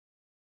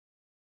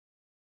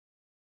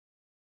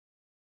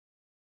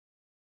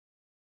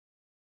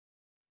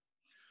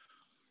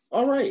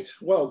All right.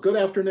 Well, good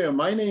afternoon.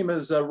 My name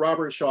is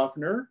Robert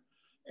Shoffner,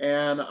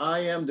 and I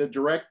am the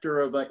director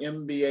of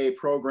MBA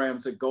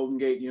programs at Golden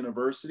Gate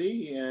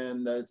University.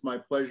 And it's my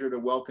pleasure to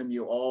welcome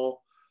you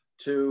all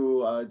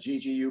to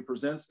GGU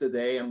Presents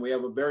today. And we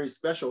have a very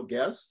special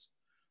guest,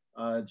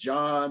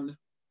 John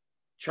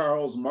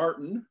Charles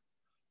Martin,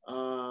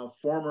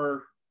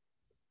 former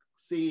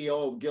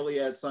CEO of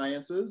Gilead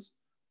Sciences,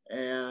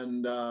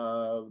 and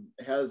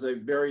has a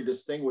very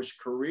distinguished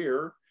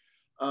career.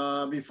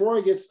 Before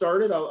I get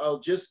started, I'll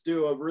just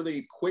do a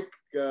really quick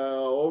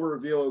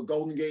overview of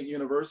Golden Gate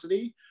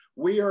University.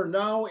 We are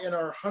now in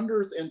our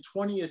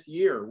 120th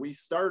year. We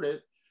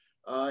started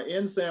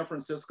in San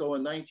Francisco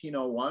in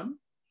 1901.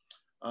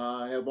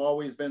 Have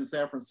always been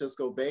San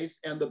Francisco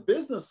based, and the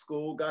business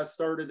school got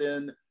started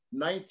in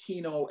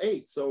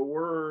 1908. So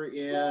we're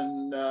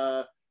in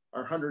our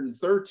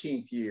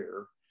 113th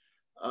year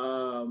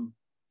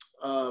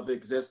of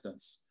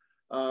existence.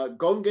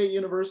 Golden Gate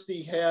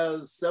University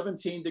has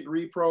 17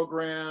 degree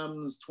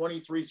programs,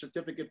 23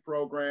 certificate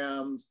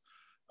programs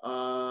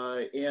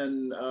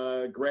in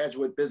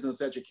graduate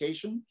business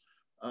education.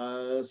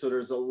 So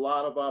there's a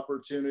lot of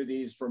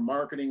opportunities for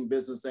marketing,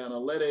 business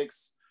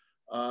analytics,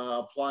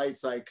 applied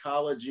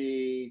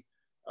psychology,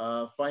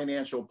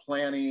 financial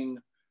planning,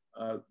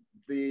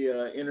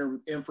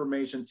 the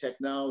information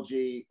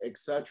technology,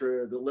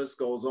 etc. The list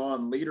goes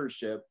on,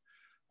 leadership.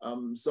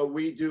 So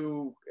we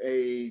do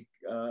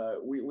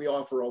we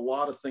offer a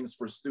lot of things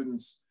for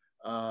students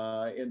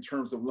in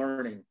terms of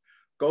learning.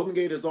 Golden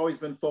Gate has always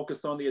been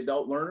focused on the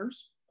adult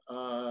learners.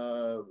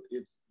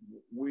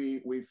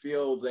 We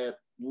feel that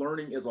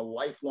learning is a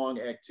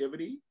lifelong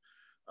activity.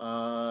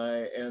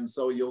 And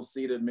so you'll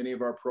see that many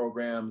of our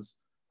programs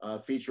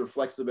feature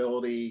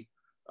flexibility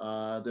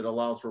that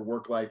allows for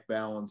work-life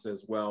balance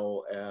as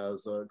well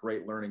as a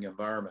great learning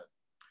environment.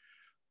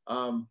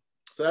 So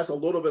that's a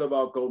little bit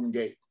about Golden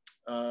Gate.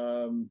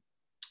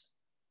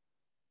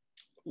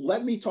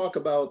 Let me talk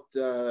about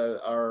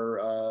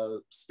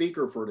our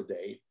speaker for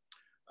today.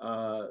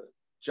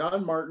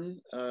 John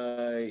Martin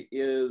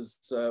he's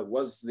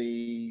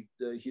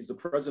the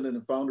president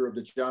and founder of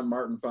the John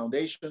Martin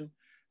Foundation.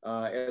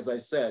 As I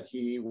said,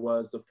 he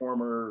was the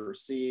former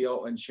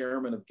CEO and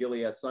chairman of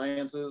Gilead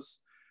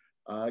Sciences.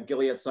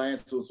 Gilead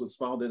Sciences was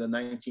founded in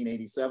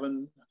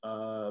 1987,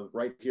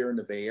 right here in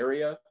the Bay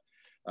Area.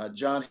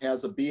 John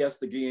has a BS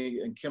degree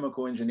in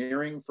chemical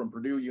engineering from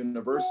Purdue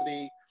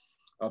University,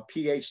 a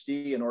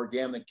PhD in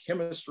organic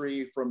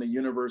chemistry from the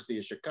University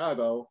of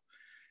Chicago,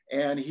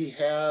 and he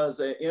has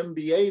an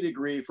MBA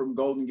degree from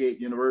Golden Gate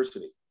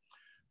University.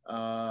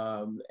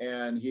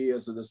 And he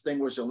is a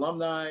distinguished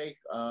alumni.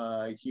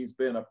 He's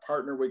been a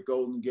partner with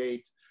Golden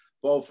Gate,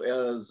 both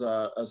as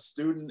a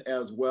student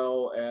as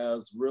well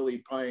as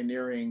really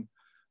pioneering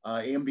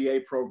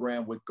MBA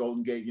program with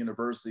Golden Gate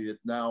University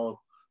that's now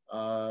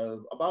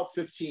about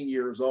 15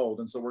 years old.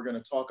 And so we're going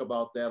to talk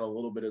about that a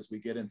little bit as we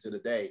get into the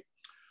day.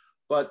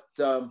 But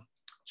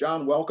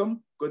John,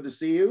 welcome. Good to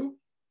see you.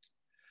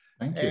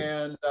 Thank you.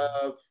 And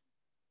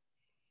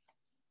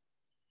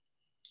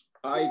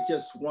I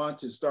just want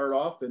to start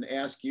off and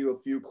ask you a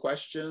few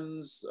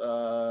questions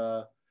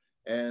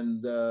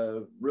and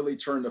really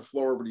turn the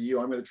floor over to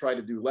you. I'm going to try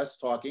to do less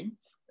talking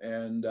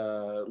and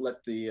let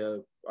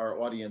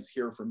our audience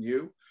hear from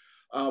you.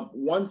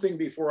 One thing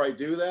before I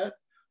do that,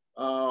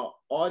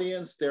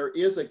 audience, there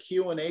is a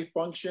Q&A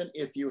function.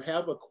 If you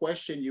have a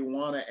question you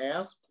want to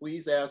ask,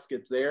 please ask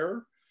it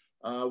there.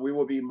 We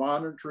will be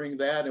monitoring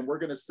that, and we're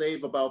going to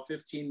save about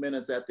 15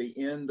 minutes at the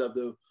end of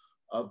the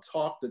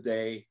talk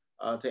today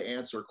to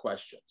answer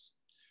questions.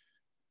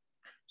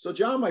 So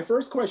John, my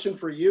first question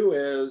for you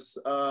is,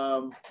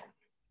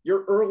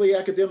 your early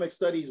academic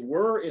studies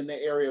were in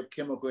the area of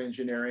chemical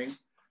engineering.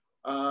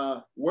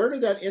 Where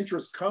did that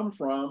interest come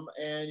from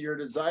and your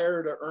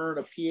desire to earn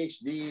a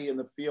PhD in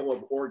the field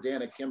of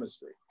organic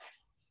chemistry?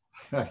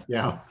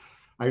 Yeah,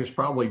 I was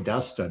probably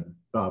destined.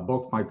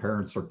 Both my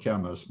parents are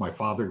chemists. My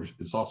father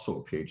is also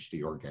a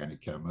PhD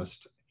organic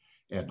chemist,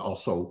 and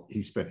also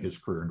he spent his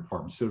career in the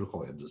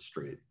pharmaceutical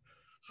industry.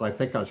 So I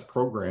think I was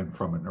programmed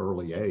from an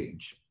early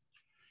age.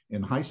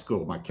 In high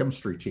school, my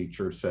chemistry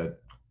teacher said,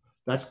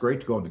 that's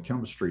great to go into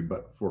chemistry,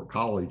 but for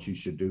college, you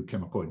should do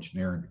chemical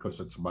engineering because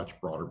it's a much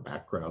broader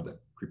background that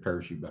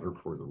prepares you better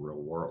for the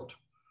real world.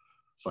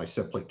 So I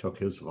simply took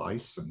his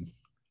advice and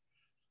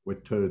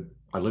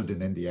I lived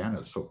in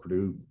Indiana, so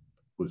Purdue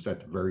was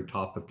at the very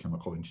top of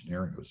chemical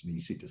engineering. It was an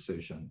easy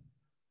decision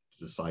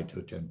to decide to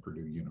attend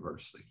Purdue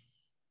University.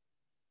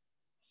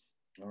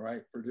 All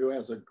right, Purdue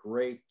has a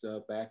great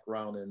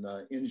background in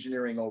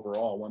engineering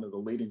overall, one of the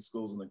leading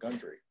schools in the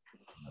country.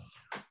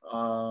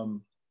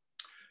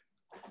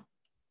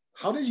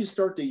 How did you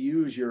start to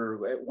use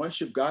once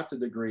you've got the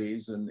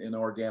degrees in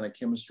organic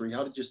chemistry,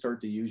 how did you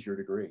start to use your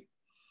degree?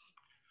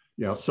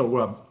 Yeah,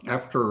 so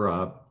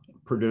after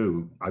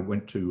Purdue, I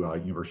went to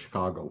University of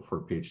Chicago for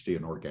a PhD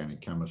in organic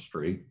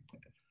chemistry.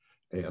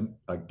 And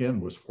again,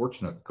 was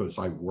fortunate because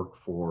I worked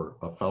for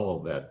a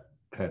fellow that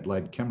had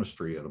led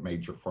chemistry at a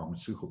major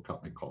pharmaceutical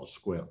company called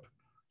Squibb.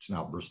 It's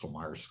now Bristol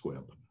Myers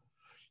Squibb.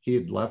 he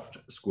had left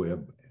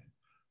Squibb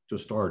to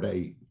start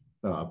a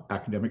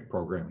academic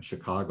program in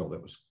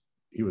Chicago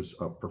he was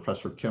a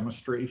professor of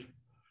chemistry,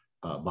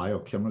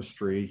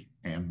 biochemistry,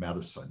 and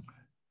medicine.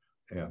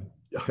 And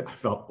I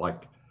felt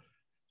like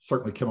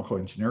certainly chemical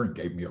engineering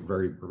gave me a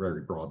very,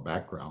 very broad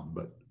background,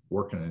 but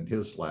working in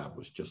his lab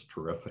was just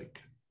terrific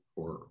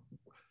for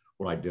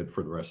what I did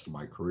for the rest of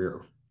my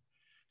career.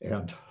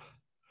 And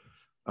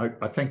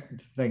I think the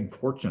thing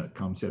fortunate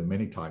comes in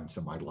many times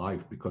in my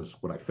life, because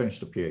when I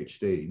finished a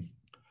PhD,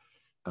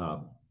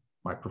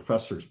 my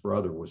professor's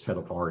brother was head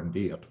of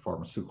R&D at the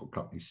pharmaceutical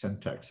company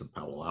Syntex in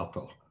Palo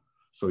Alto.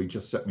 So he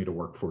just sent me to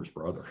work for his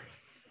brother.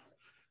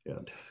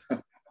 And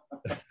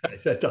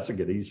that doesn't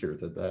get easier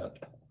than that.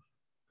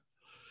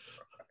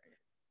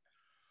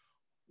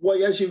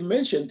 Well, as you've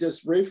mentioned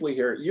just briefly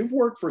here, you've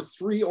worked for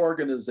 3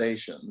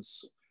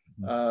 organizations,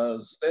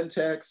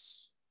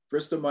 Syntex,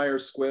 Bristol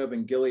Myers Squibb,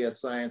 and Gilead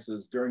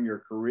Sciences during your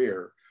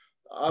career.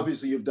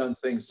 Obviously, you've done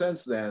things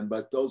since then,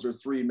 but those are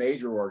 3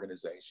 major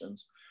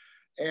organizations.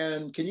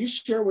 And can you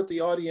share with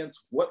the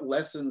audience what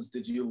lessons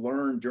did you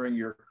learn during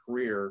your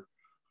career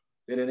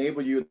that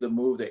enabled you to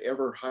move to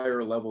ever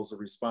higher levels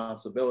of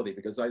responsibility?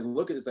 Because as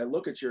I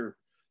look at your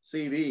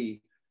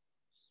CV,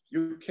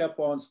 you kept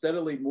on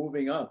steadily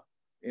moving up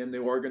in the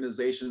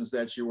organizations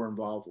that you were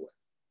involved with.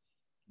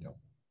 Yeah.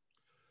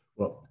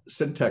 Well,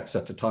 Syntex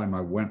at the time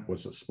I went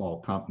was a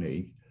small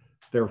company.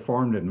 They were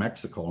formed in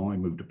Mexico, only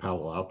moved to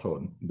Palo Alto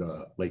in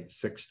the late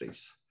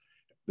 60s.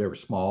 They were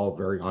small,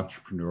 very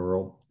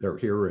entrepreneurial. They're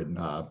here in,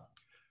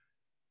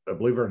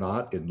 believe it or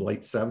not, in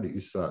late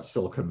 70s,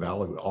 Silicon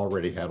Valley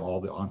already had all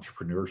the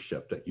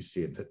entrepreneurship that you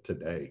see in it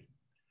today.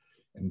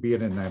 And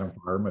being in that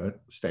environment,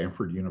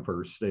 Stanford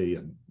University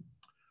and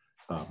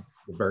the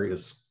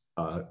various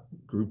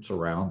groups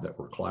around that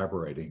were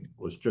collaborating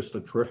was just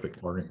a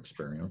terrific learning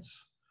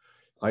experience.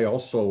 I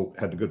also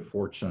had the good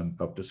fortune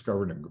of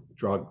discovering a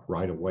drug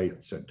right away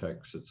at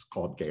Syntex. It's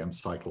called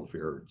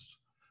ganciclovir.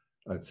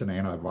 It's an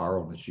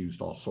antiviral, and it's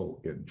used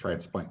also in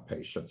transplant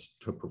patients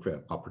to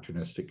prevent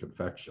opportunistic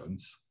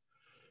infections.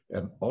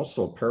 And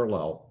also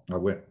parallel, I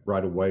went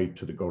right away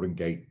to the Golden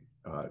Gate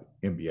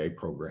MBA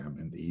program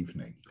in the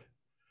evening,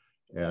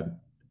 and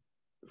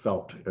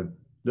felt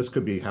this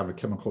could have a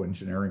chemical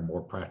engineering,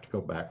 more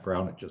practical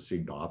background. It just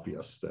seemed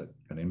obvious that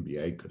an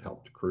MBA could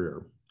help the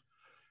career.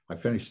 I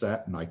finished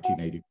that in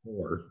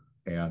 1984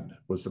 and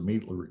was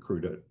immediately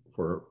recruited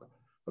for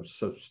a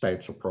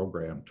substantial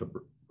program to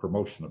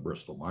promotion of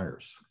Bristol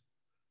Myers.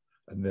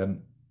 And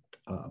then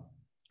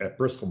at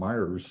Bristol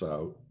Myers,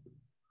 I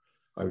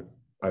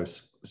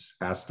was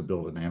asked to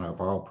build an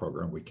antiviral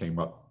program. We came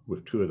up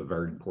with 2 of the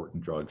very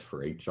important drugs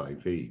for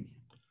HIV.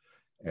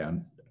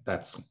 And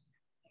that's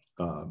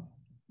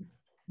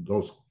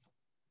those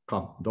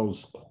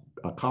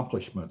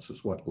accomplishments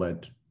is what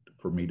led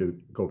for me to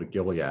go to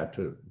Gilead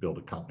to build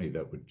a company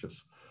that would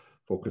just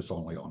focus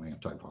only on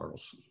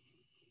antivirals.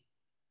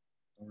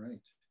 All right.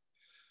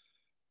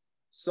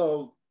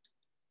 So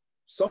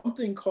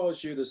something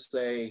caused you to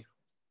say,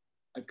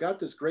 I've got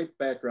this great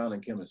background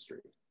in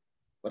chemistry,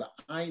 but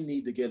I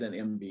need to get an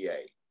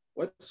MBA.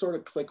 What sort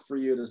of clicked for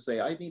you to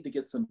say, I need to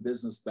get some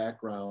business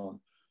background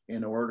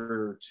in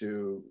order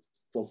to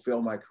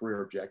fulfill my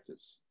career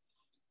objectives?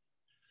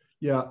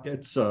 Yeah,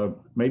 it's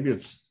maybe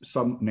it's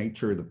some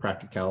nature of the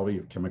practicality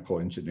of chemical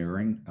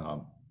engineering,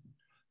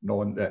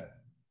 knowing that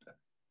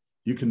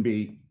you can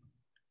be,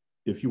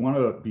 if you want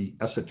to be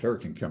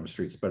esoteric in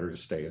chemistry, it's better to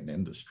stay in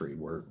industry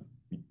where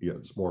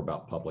it's more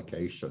about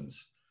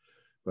publications.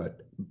 But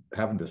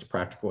having this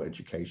practical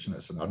education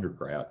as an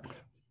undergrad,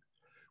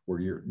 where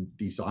you're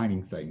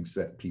designing things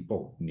that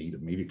people need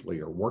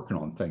immediately, or working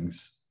on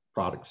things,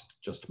 products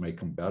just to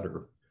make them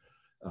better.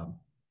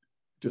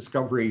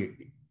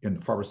 Discovery in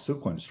the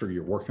pharmaceutical industry,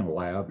 you're working in a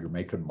lab, you're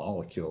making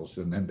molecules,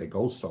 and then they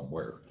go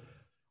somewhere.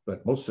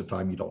 But most of the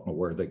time, you don't know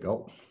where they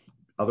go.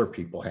 Other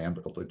people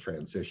handle the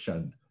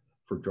transition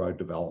for drug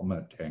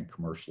development and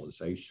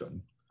commercialization.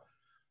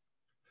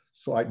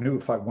 So I knew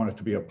if I wanted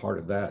to be a part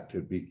of that,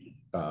 it'd be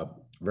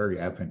very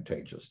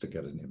advantageous to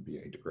get an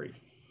MBA degree.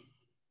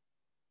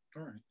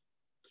 All right.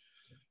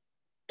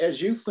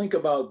 As you think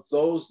about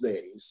those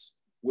days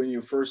when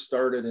you first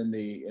started in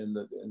the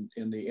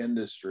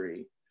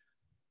industry,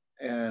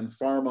 and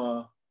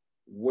pharma,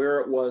 where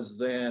it was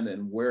then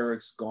and where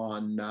it's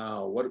gone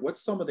now,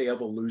 what's some of the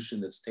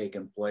evolution that's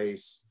taken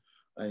place?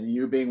 And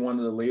you being one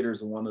of the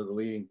leaders and one of the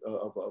leading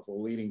of a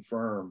leading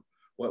firm,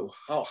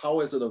 how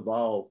has it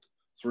evolved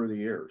through the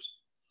years?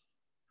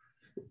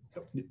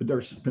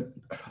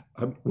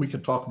 We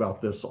could talk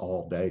about this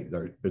all day.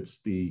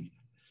 It's the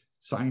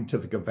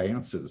scientific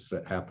advances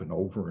that happen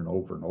over and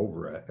over and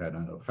over at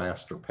a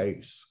faster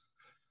pace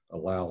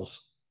allows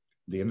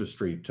the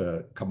industry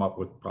to come up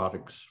with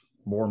products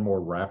more and more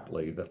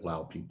rapidly that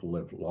allow people to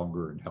live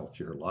longer and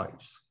healthier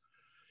lives.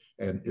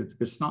 And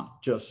it's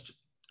not just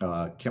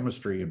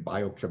chemistry and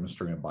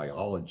biochemistry and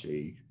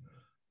biology.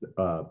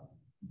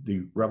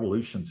 The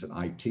revolutions in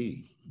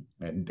IT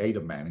and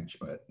data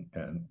management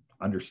and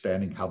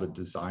understanding how to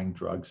design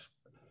drugs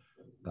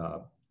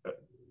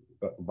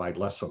by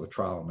less of a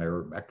trial and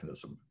error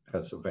mechanism,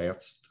 has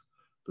advanced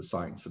the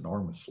science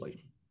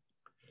enormously.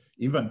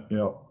 Even,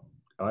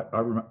 I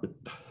remember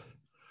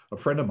a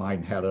friend of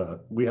mine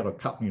we had a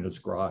company in his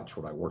garage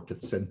when I worked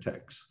at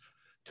Syntex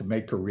to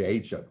make a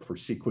reagent for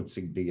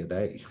sequencing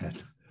DNA.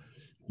 And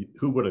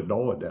who would have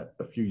known that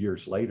a few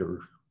years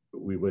later,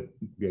 we would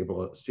be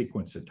able to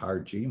sequence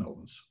entire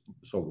genomes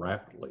so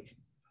rapidly.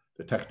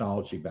 The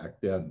technology back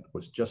then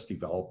was just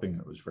developing.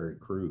 It was very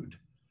crude.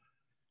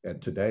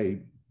 And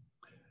today,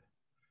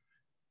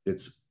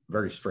 it's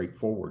very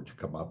straightforward to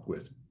come up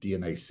with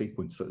DNA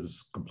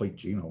sequences, complete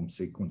genome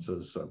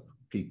sequences of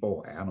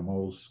people,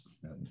 animals,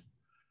 and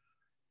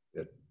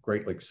it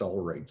greatly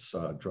accelerates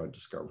drug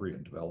discovery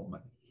and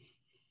development.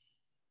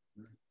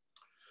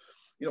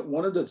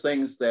 One of the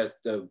things that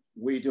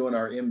we do in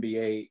our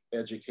MBA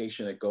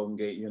education at Golden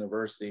Gate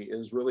University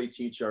is really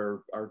teach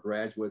our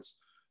graduates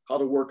how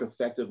to work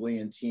effectively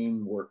in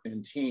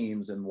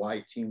teams and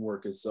why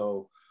teamwork is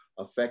so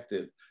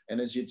effective. And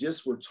as you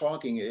just were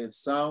talking, it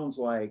sounds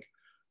like,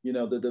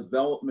 the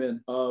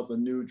development of a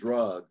new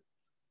drug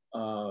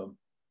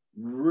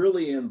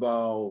really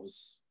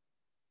involves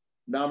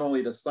not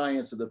only the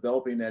science of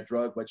developing that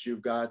drug, but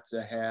you've got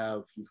the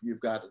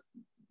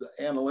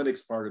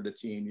analytics part of the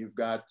team, you've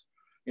got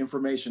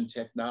information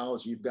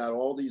technology, you've got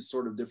all these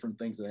sort of different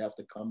things that have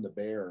to come to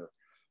bear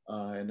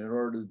and in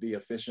order to be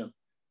efficient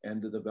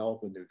and to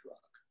develop a new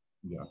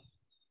drug.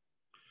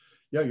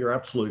 Yeah, you're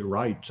absolutely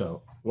right.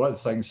 One of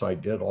the things I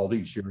did all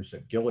these years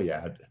at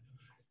Gilead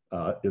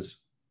is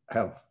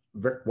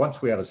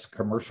once we had a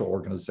commercial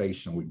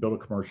organization, we built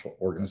a commercial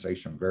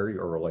organization very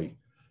early,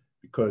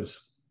 because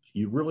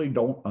you really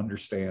don't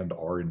understand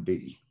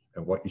R&D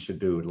and what you should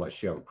do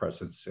unless you have a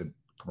presence in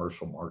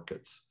commercial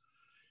markets.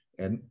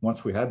 And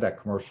once we had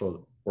that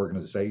commercial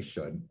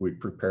organization, we'd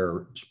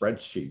prepare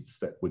spreadsheets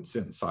that would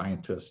send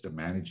scientists and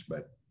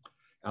management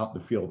out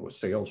in the field with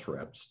sales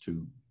reps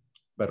to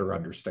better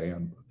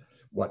understand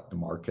what the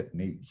market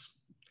needs.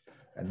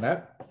 And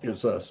that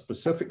is a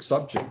specific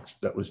subject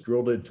that was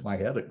drilled into my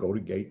head at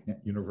Golden Gate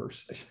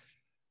University.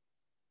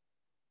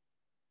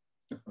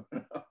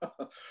 You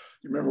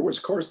remember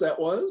which course that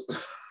was?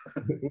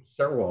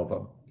 Several of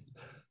them.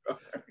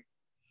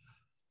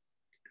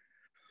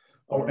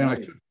 Oh, and I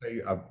should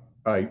say,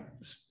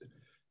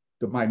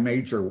 my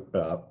major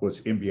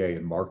was MBA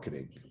in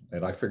marketing,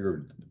 and I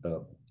figured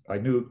I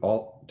knew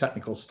all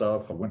technical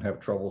stuff. I wouldn't have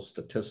trouble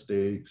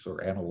statistics or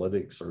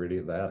analytics or any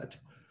of that.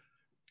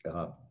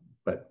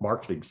 But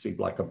marketing seemed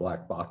like a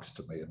black box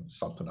to me and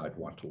something I'd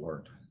want to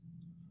learn.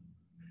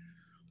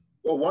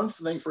 Well, one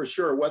thing for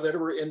sure,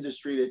 whatever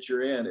industry that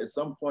you're in, at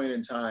some point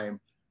in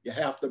time, you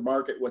have to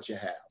market what you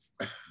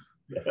have.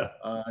 Yeah.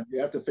 You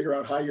have to figure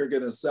out how you're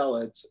going to sell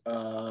it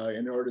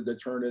in order to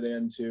turn it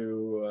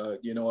into,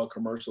 a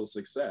commercial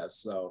success.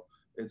 So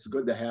it's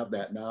good to have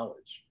that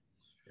knowledge.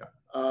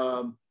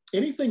 Yeah.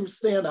 Anything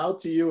stand out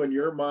to you in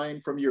your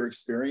mind from your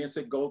experience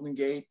at Golden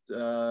Gate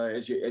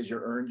as you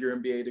earned your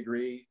MBA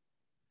degree?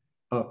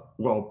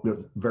 Well,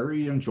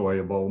 very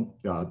enjoyable.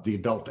 The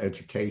adult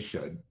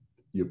education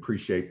you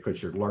appreciate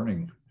because you're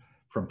learning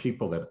from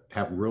people that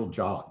have real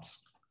jobs,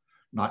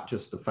 not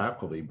just the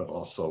faculty, but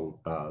also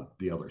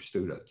the other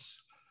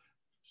students.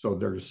 So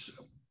there's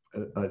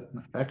an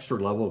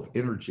extra level of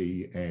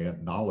energy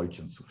and knowledge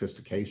and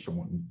sophistication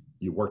when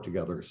you work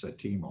together as a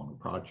team on a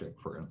project,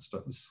 for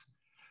instance.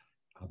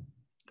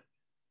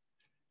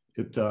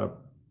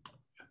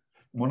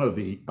 One of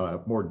the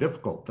more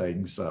difficult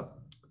things,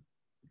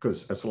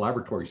 because as a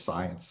laboratory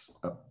science,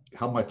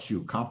 how much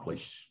you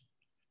accomplish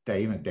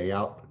day in and day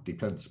out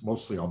depends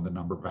mostly on the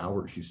number of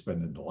hours you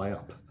spend in the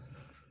lab.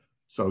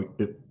 So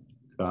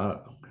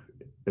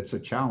it's a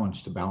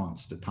challenge to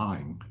balance the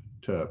time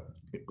to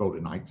go to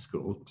night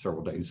school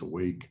several days a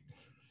week.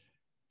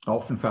 I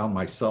often found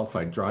myself,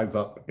 I'd drive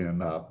up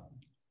and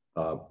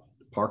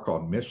park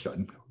on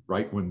Mission,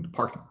 right when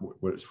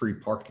it's free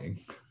parking,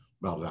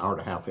 about an hour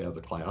and a half out of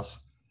the class,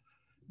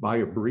 buy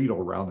a burrito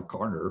around the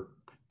corner,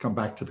 come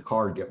back to the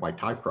car and get my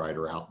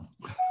typewriter out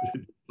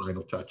and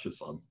final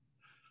touches on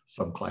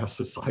some class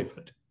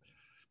assignment.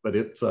 But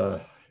it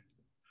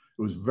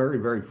was very,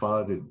 very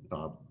fun. And,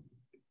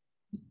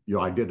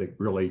 I didn't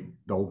really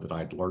know that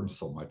I'd learned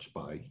so much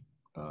by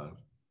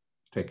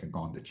taking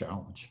on the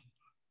challenge.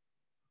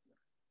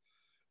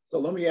 So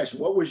let me ask you,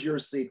 what was your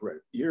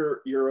secret?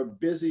 You're a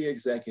busy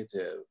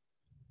executive.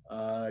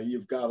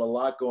 You've got a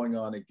lot going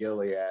on at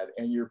Gilead,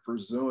 and you're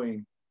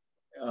pursuing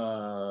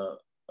a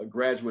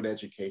graduate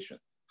education.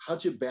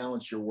 How'd you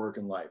balance your work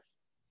and life?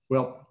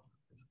 Well,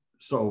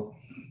 so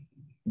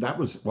that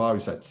was while I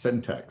was at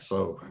Syntex.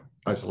 So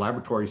as a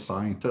laboratory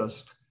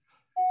scientist,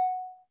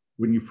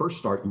 when you first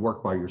start, you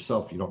work by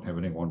yourself. You don't have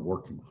anyone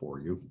working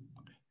for you.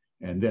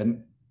 And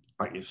then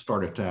I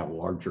started to have a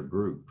larger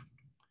group.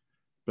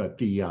 But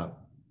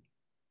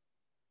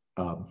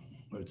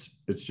it's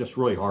just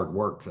really hard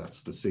work.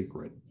 That's the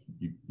secret.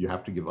 You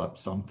have to give up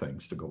some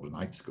things to go to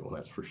night school,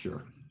 that's for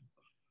sure.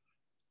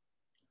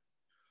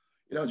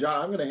 You know,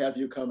 John, I'm going to have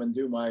you come and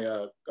do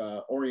my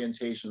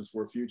orientations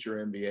for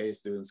future MBA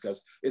students,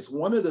 because it's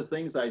one of the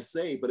things I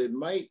say, but it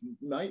might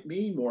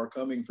mean more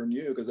coming from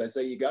you, because I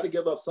say you got to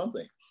give up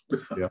something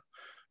Yeah.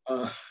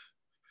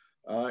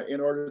 In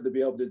order to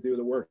be able to do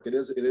the work. It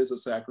is a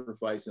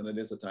sacrifice, and it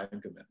is a time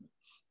commitment.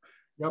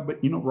 Yeah,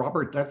 but you know,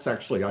 Robert, that's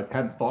actually, I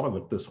hadn't thought of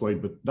it this way,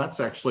 but that's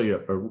actually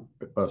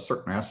a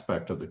certain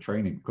aspect of the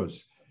training,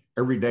 because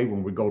every day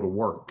when we go to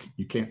work,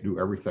 you can't do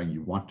everything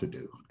you want to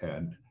do.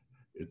 And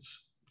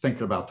it's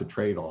thinking about the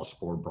trade-offs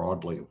more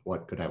broadly of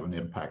what could have an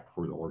impact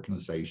for the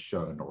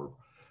organization or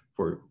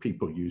for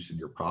people using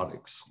your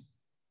products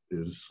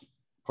is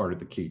part of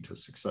the key to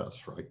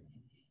success, right?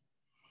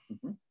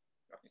 Mm-hmm.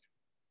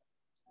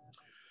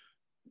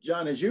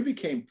 John, as you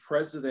became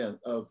president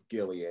of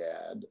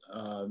Gilead,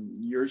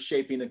 you're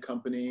shaping a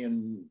company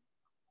and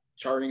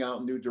charting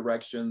out new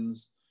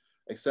directions,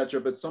 et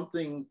cetera, but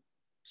something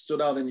stood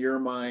out in your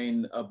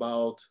mind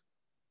about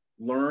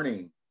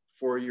learning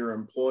for your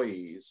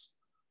employees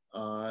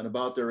and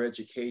about their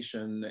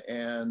education.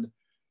 And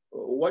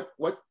what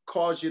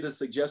caused you to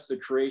suggest the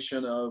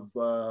creation of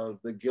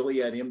the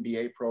Gilead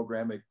MBA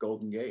program at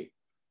Golden Gate?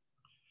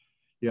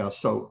 Yeah,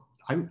 so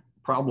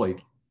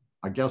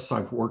I guess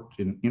I've worked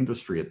in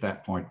industry at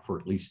that point for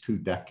at least 2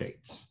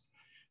 decades.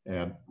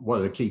 And one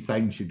of the key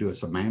things you do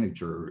as a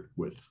manager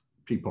with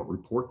people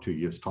report to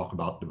you is talk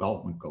about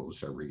development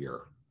goals every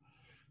year.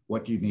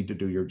 What do you need to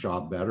do your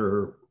job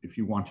better? If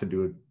you want to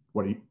do it,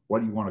 what do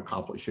you want to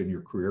accomplish in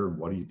your career, and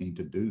what do you need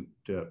to do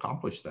to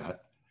accomplish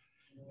that?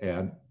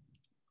 And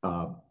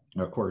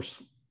of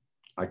course,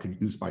 I could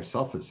use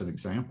myself as an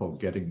example.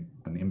 Getting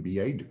an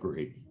MBA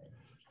degree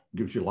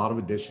gives you a lot of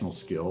additional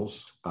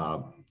skills,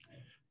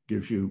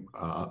 gives you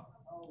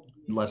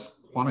less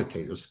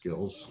quantitative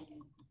skills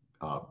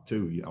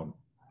too, you know,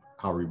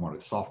 however you want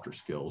it, softer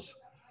skills.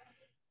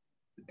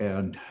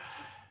 And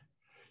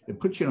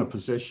it puts you in a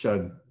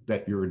position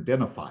that you're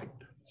identified.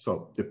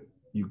 So if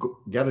you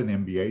get an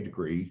MBA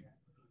degree,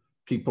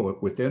 people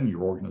within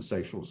your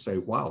organization will say,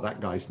 wow, that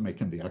guy's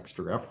making the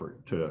extra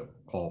effort to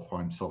qualify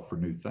himself for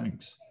new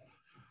things.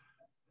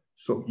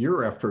 So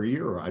year after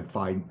year, I'd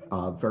find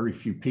very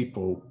few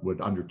people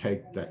would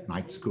undertake that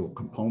night school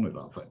component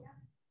of it.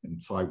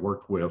 And so I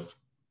worked with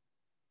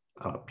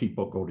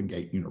people at Golden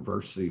Gate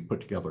University, put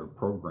together a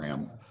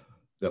program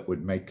that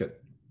would make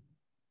it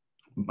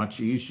much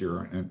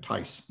easier and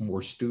entice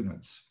more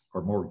students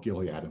or more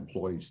Gilead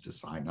employees to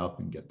sign up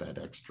and get that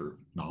extra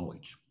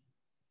knowledge.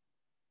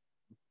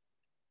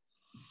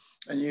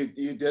 And you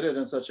did it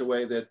in such a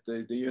way that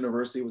the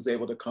university was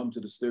able to come to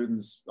the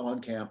students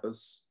on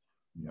campus.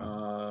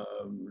 Yeah.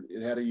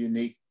 It had a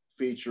unique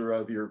feature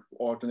of your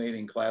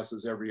alternating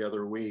classes every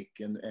other week,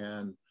 and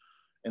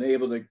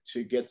able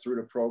to get through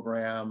the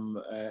program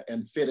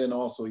and fit in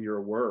also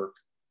your work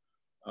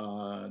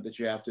that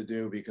you have to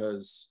do,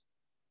 because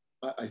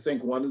I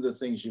think one of the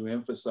things you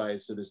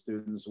emphasized to the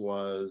students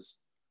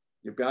was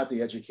you've got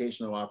the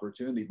educational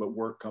opportunity, but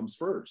work comes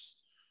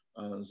first.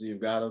 So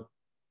you've got to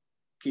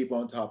keep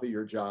on top of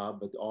your job,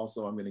 but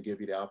also I'm going to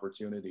give you the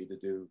opportunity to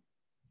do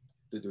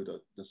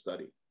the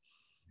study.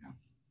 Yeah.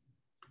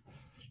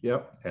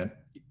 Yep. And,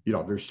 you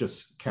know, there's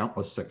just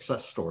countless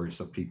success stories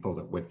of people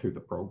that went through the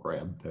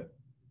program that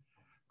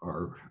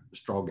are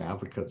strong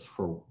advocates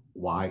for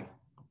why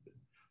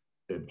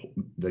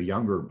the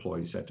younger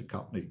employees at the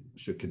company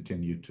should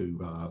continue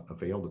to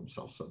avail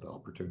themselves of the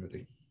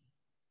opportunity.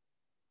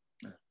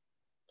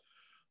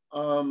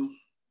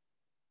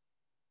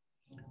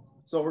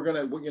 So we're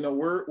gonna, you know,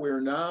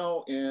 we're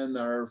now in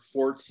our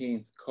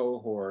 14th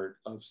cohort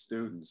of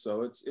students.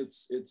 So it's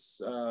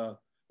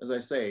as I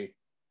say,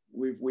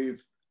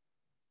 we've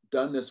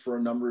done this for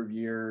a number of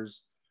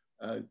years.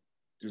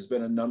 There's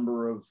been a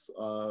number of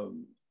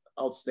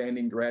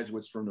outstanding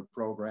graduates from the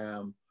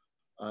program,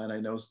 and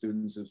I know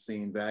students have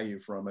seen value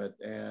from it.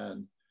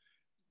 And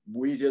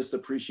we just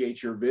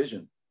appreciate your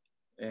vision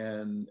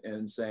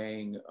and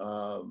saying,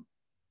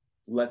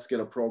 let's get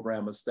a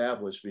program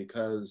established,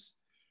 because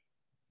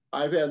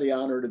I've had the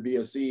honor to be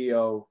a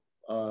CEO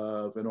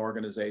of an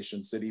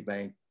organization,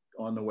 Citibank,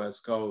 on the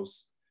West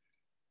Coast.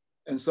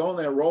 And so in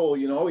that role,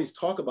 you know, always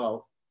talk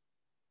about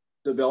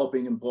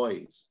developing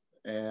employees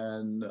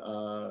and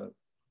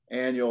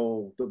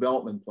annual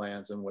development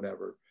plans and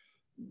whatever.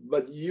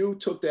 But you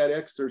took that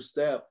extra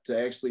step to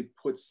actually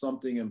put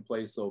something in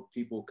place so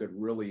people could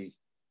really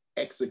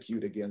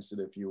execute against it,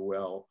 if you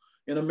will,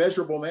 in a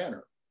measurable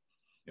manner.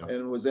 Yeah.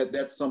 And was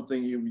that's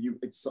something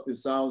it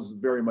sounds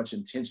very much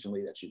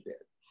intentionally that you did.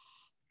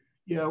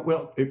 Yeah,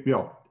 well, you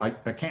know, I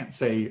can't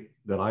say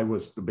that I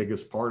was the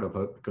biggest part of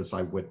it, because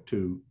I went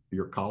to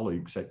your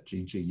colleagues at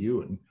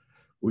GGU and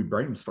we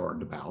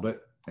brainstormed about it.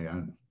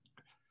 And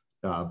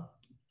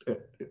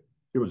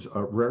it was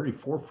a very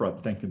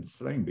forefront thinking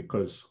thing,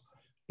 because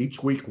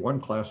each week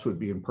one class would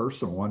be in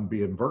person, one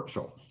be in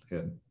virtual.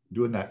 And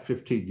doing that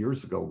 15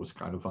 years ago was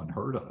kind of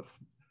unheard of.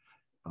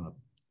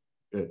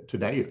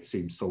 Today it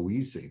seems so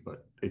easy,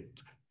 but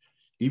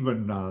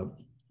even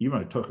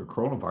it took a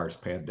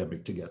coronavirus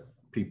pandemic to get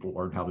people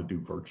learn how to do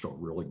virtual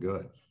really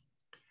good.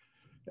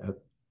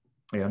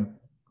 And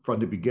from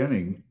the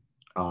beginning,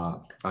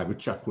 I would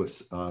check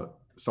with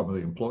some of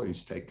the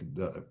employees taking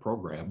the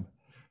program,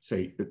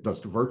 say,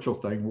 does the virtual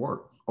thing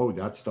work? Oh,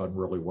 that's done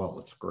really well.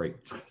 It's great.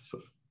 So,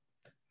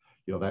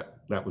 you know,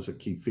 that was a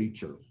key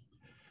feature.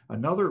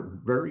 Another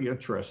very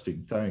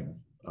interesting thing,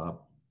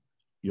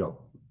 you know,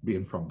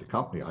 being from the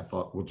company, I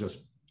thought, well, just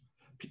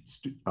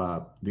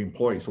the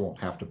employees won't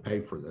have to pay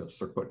for this.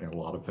 They're putting in a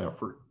lot of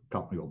effort.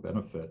 Company will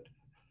benefit.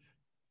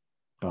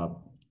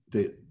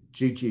 The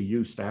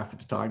GGU staff at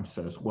the time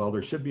says, well,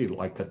 there should be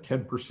like a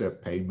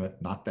 10%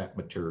 payment, not that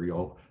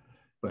material,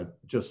 but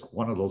just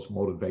one of those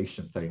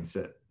motivation things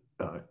that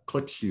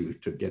clicks you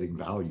to getting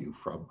value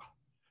from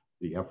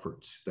the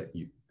efforts that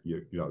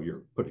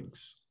you're putting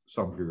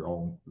some of your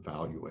own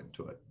value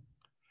into it.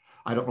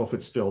 I don't know if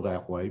it's still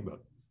that way,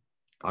 but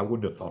I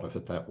wouldn't have thought of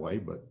it that way.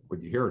 But when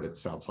you hear it, it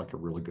sounds like a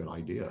really good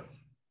idea.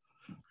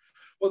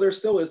 Well, there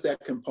still is that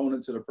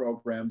component to the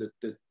program that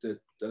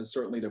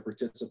certainly the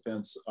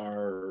participants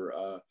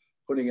are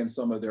putting in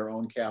some of their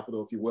own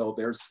capital, if you will,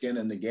 their skin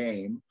in the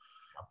game.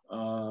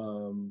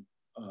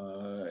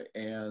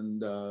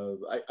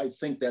 I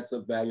think that's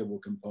a valuable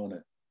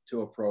component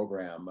to a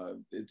program.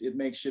 It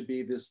makes you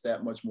be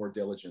that much more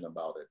diligent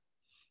about it,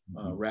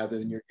 rather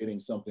than you're getting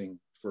something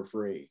for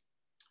free.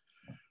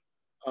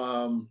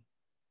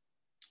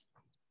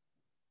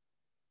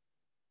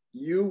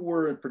 You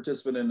were a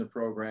participant in the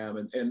program,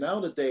 and now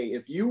today,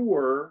 if you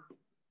were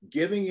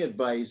giving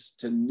advice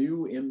to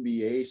new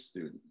MBA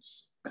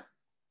students,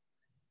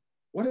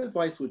 what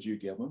advice would you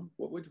give them?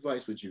 What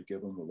advice would you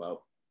give them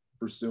about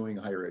pursuing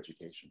higher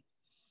education?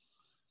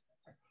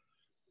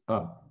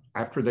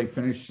 After they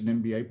finish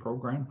an MBA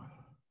program?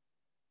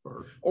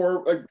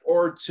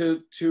 Or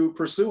to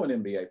pursue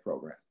an MBA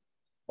program?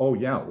 Oh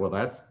yeah, well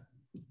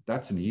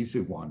that's an easy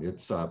one.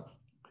 It's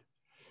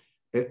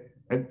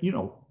and you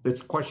know, it's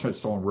a question if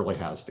someone really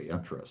has the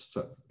interest.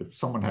 So if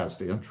someone has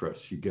the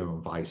interest, you give them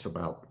advice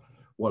about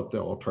what the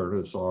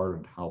alternatives are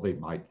and how they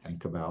might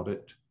think about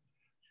it.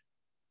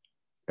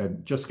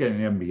 And just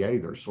getting an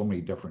MBA, there's so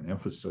many different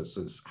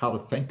emphases, how to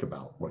think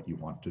about what you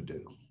want to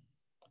do.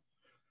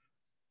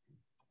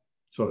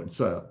 So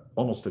it's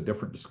almost a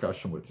different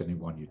discussion with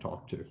anyone you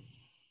talk to.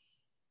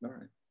 All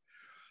right.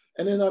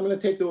 And then I'm going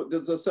to take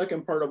the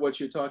second part of what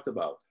you talked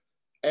about.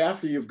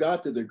 After you've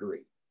got the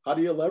degree, how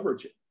do you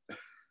leverage it?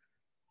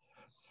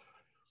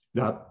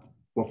 Now,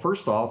 well,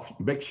 first off,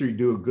 make sure you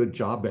do a good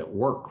job at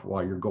work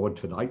while you're going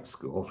to night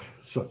school,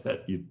 so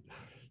that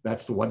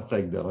that's the one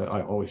thing that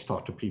I always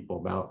talk to people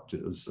about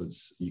is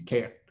you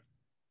can't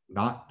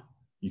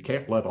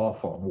let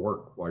off on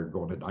work while you're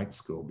going to night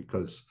school,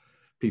 because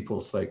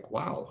people think,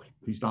 wow,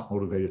 he's not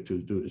motivated to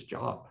do his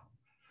job.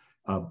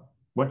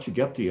 Once you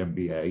get the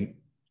MBA,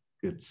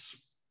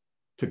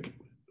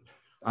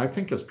 I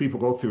think as people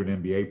go through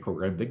an MBA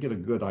program, they get a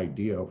good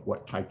idea of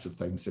what types of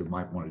things they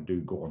might want to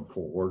do going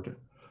forward.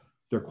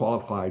 They're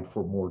qualified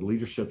for more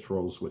leadership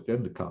roles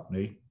within the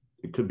company.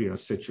 It could be in a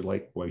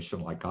situation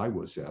like I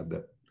was in,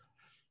 that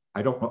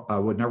I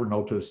would never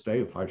know to this day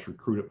if I was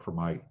recruited for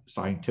my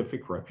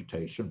scientific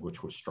reputation,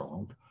 which was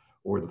strong,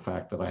 or the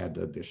fact that I had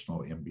the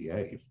additional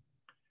MBA.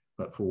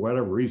 But for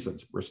whatever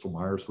reasons, Bristol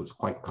Myers was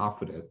quite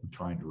confident in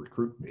trying to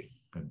recruit me,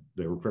 and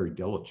they were very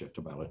diligent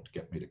about it to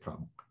get me to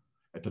come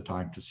at the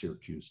time to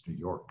Syracuse, New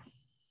York.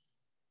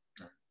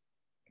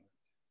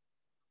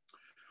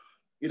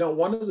 You know,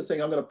 one of the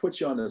things, I'm going to put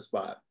you on the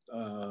spot.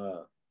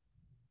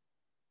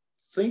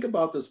 Think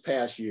about this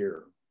past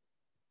year,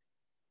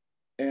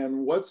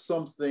 and what's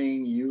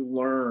something you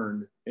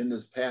learned in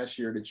this past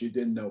year that you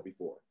didn't know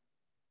before?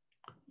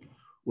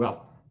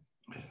 Well,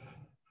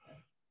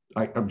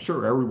 I'm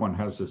sure everyone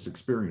has this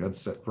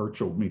experience that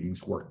virtual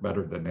meetings work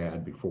better than they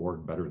had before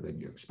and better than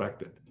you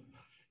expected.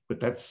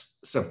 But that's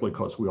simply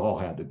because we all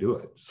had to do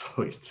it.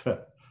 So it's,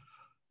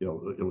 you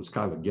know, it was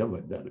kind of a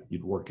given that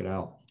you'd work it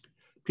out.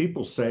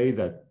 People say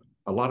that,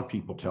 a lot of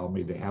people tell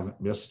me they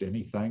haven't missed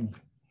anything,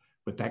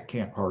 but that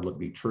can't hardly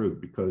be true,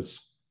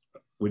 because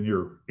when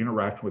you're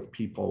interacting with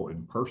people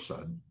in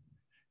person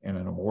and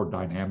in a more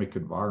dynamic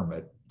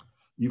environment,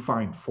 you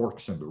find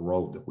forks in the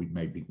road that we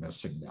may be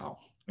missing now.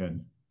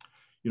 And,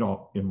 you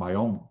know, in my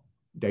own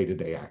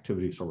day-to-day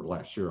activities over the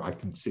last year, I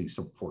can see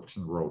some forks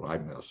in the road I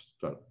missed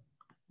that,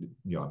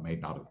 you know, I may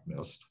not have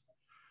missed.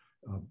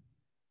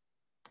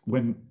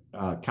 When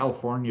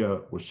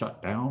California was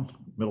shut down,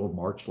 middle of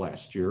March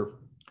last year,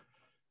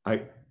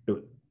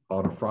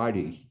 on a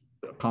Friday,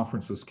 a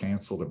conference was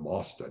canceled in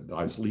Boston that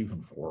I was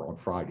leaving for on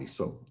Friday.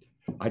 So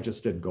I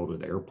just didn't go to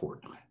the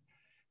airport.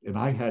 And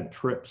I had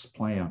trips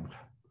planned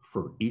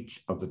for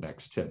each of the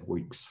next 10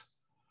 weeks,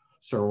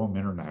 several of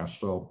them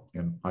international,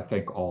 and I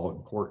think all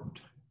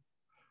important.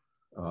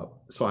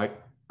 So I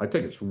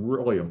think it's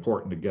really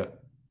important to get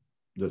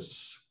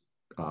this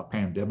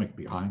pandemic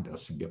behind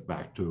us and get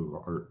back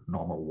to our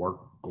normal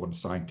work, going to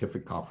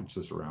scientific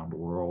conferences around the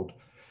world,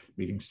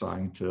 meeting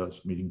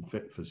scientists, meeting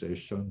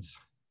physicians.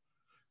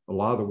 A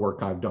lot of the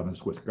work I've done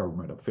is with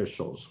government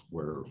officials,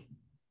 where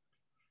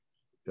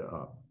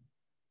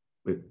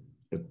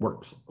it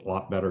works a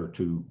lot better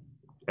to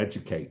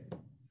educate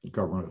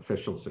government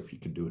officials if you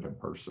can do it in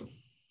person.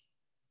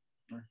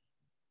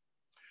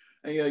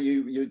 And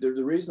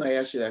the reason I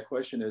asked you that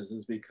question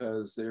is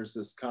because there's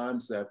this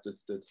concept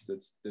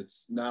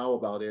that's now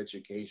about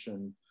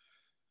education,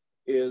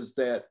 is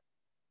that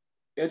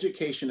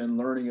education and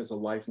learning is a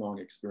lifelong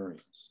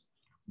experience.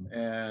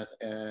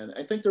 And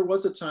I think there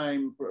was a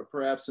time,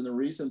 perhaps in the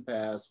recent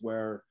past,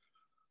 where,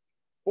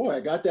 boy, I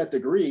got that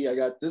degree, I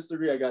got this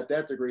degree, I got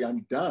that degree,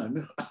 I'm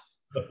done.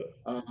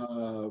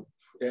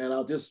 And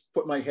I'll just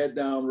put my head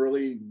down,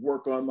 really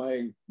work on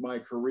my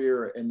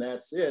career, and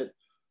that's it.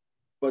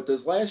 But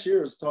this last year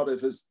has taught,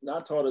 if it's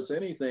not taught us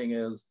anything,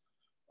 is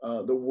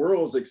the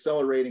world's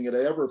accelerating at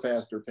an ever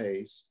faster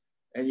pace,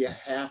 and you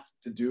have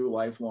to do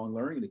lifelong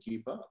learning to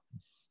keep up.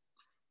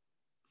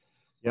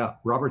 Yeah,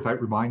 Robert,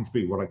 that reminds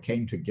me, when I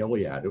came to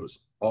Gilead, it was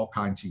all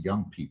kinds of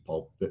young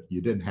people, that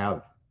you didn't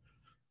have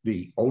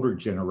the older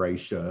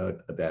generation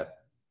that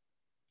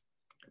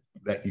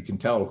you can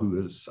tell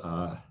who has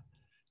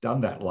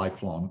done that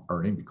lifelong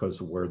learning because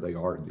of where they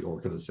are in the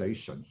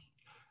organization.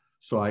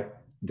 So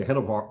the head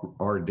of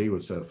R&D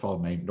was a fellow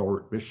named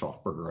Robert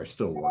Shoffner. I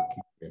still work,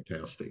 he's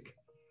fantastic.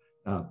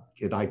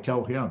 And I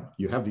tell him,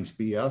 you have these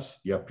BS,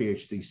 you have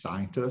PhD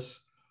scientists.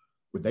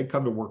 When they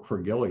come to work for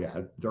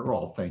Gilead, they're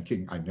all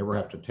thinking, I never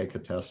have to take a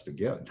test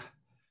again.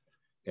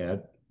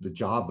 And the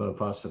job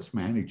of us as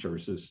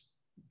managers is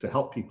to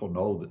help people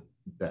know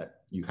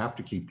that you have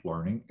to keep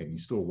learning and you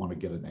still want to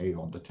get an A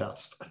on the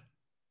test.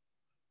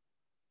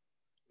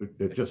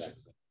 It just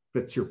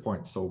fits your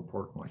point so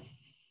importantly.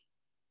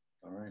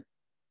 All right.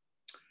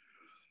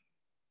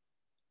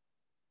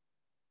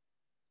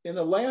 In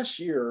the last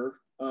year,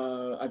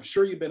 I'm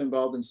sure you've been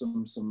involved in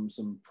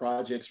some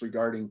projects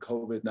regarding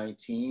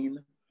COVID-19.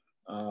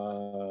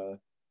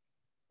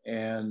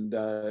 And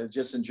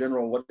just in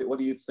general, what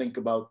do you think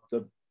about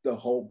the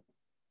whole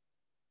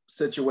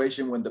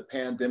situation with the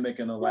pandemic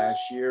in the last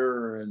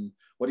year? And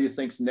what do you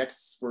think's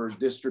next for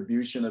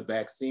distribution of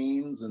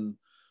vaccines and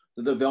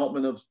the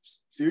development of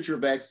future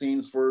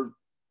vaccines for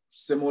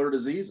similar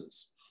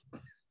diseases?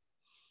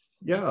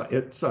 Yeah,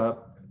 it's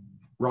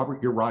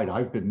Robert, you're right.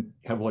 I've been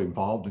heavily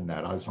involved in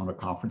that. I was on a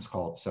conference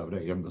call at 7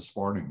 a.m. this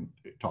morning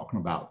talking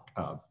about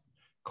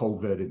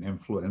COVID and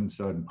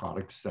influenza and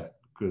products that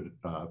could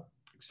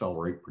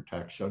accelerate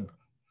protection.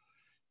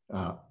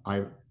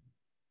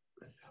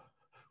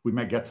 We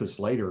may get to this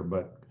later,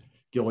 but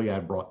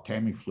Gilead brought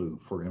Tamiflu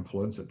for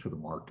influenza to the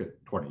market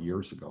 20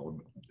 years ago.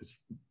 And it's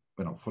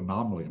been a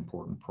phenomenally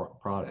important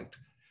product.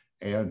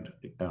 And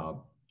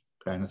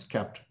it's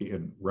kept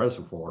in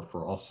reservoir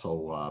for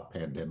also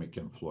pandemic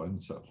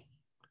influenza.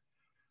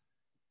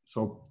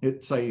 So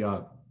it's in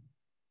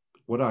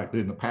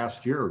the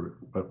past year,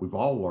 what we've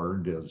all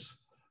learned is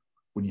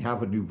when you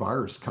have a new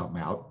virus come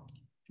out,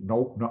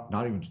 not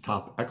even the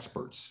top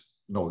experts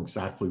know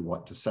exactly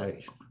what to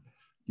say.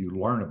 You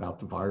learn about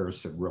the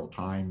virus in real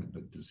time,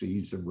 the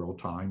disease in real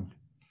time.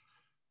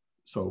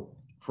 So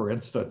for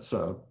instance,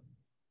 the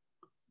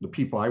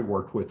people I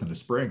worked with in the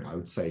spring, I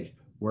would say,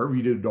 wherever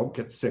you do, don't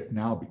get sick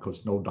now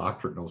because no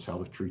doctor knows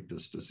how to treat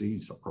this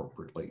disease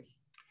appropriately.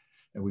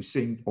 And we've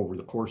seen over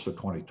the course of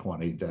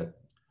 2020 that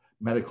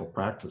medical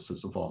practice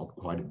has evolved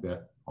quite a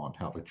bit on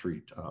how to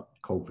treat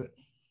COVID.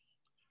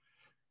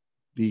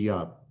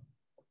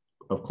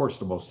 Of course,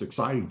 the most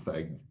exciting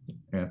thing,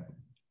 and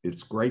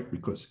it's great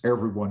because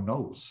everyone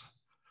knows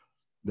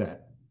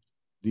that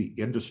the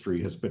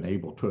industry has been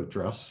able to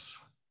address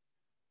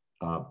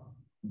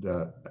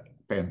the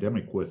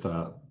pandemic with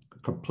a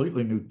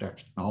completely new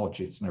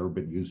technology. It's never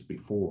been used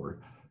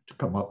before to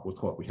come up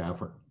with what we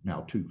have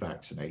now, 2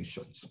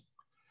 vaccinations.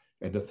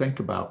 And to think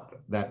about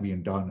that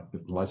being done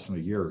in less than a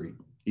year,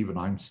 even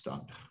I'm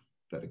stunned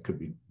that it could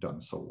be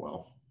done so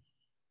well.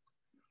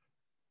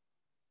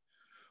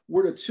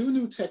 Were the 2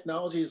 new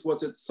technologies,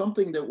 was it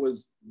something that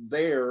was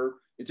there,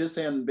 it just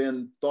hadn't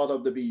been thought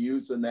of to be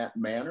used in that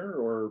manner,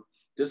 or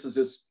this is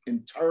just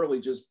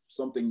entirely just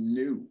something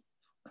new?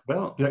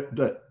 Well,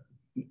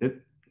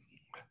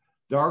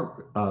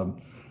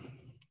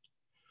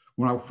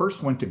 when I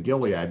first went to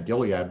Gilead,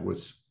 Gilead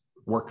was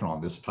working on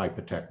this type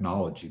of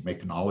technology,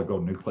 making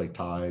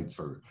oligonucleotides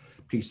or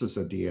pieces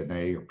of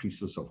DNA or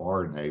pieces of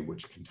RNA,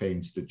 which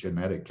contains the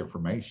genetic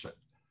information.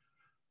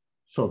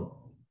 So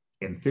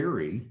in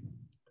theory,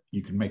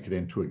 you can make it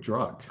into a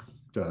drug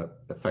to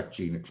affect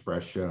gene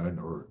expression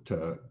or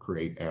to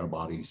create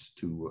antibodies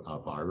to a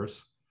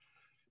virus.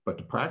 But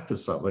the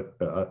practice of it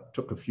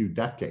took a few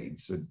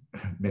decades and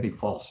many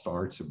false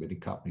starts and many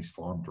companies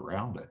formed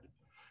around it.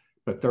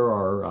 But there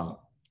are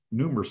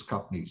numerous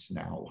companies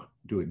now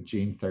doing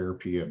gene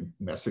therapy and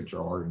messenger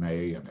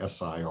RNA and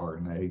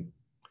siRNA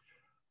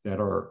that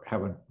are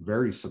having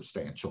very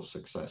substantial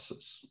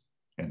successes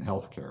in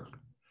healthcare.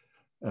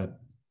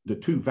 The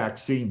 2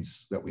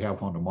 vaccines that we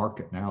have on the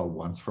market now,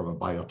 one's from a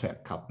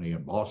biotech company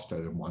in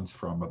Boston and one's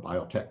from a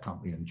biotech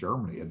company in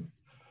Germany. And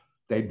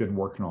they've been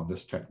working on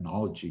this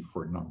technology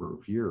for a number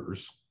of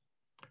years.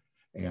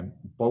 And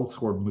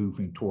both were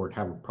moving toward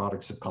having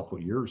products a couple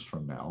of years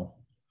from now.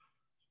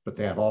 But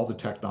they have all the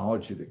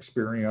technology, the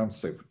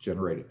experience, they've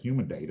generated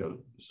human data.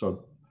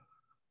 So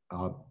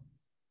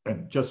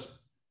And just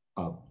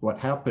what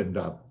happened,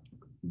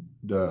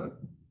 the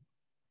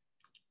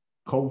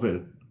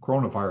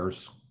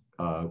coronavirus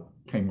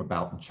came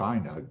about in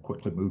China,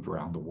 quickly moved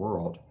around the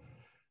world.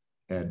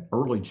 And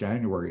early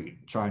January,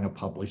 China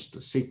published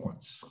the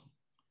sequence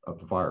of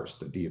the virus,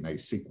 the DNA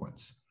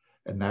sequence.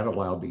 And that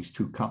allowed these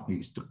two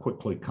companies to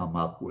quickly come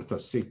up with a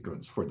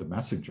sequence for the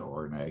messenger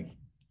RNA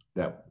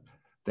that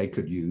they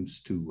could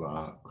use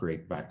to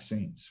create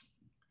vaccines.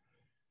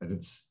 And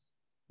it's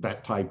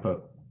that type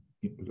of,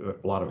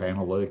 a lot of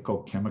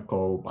analytical,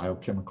 chemical,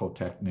 biochemical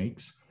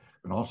techniques,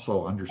 and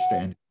also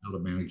understanding how to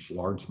manage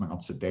large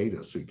amounts of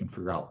data so you can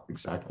figure out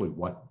exactly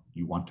what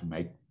you want to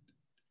make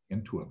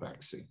into a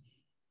vaccine.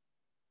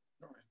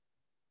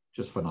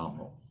 Just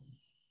phenomenal.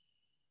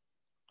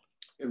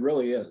 It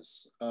really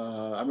is.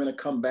 I'm going to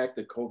come back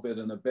to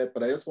COVID in a bit,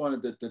 but I just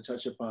wanted to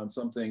touch upon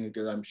something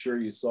because I'm sure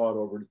you saw it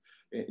over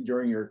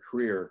during your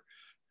career.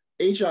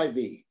 HIV,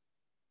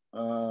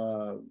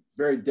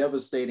 very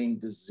devastating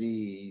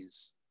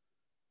disease,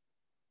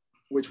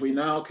 which we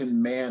now can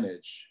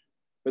manage,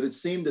 but it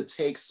seemed to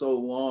take so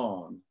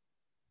long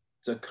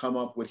to come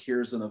up with,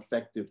 here's an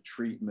effective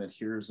treatment,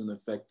 here's an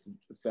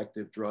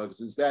effective drugs.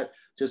 Is that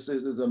just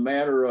as a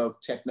matter of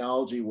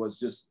technology was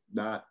just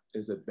not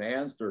as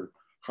advanced or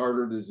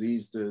harder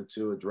disease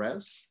to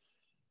address?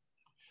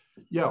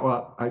 Yeah,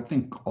 well, I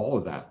think all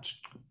of that.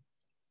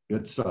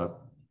 It's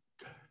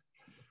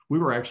we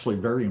were actually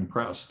very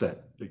impressed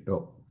that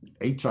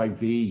HIV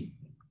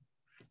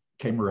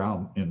came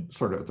around in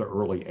sort of the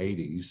early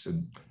 80s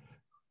and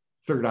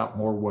figured out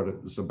more what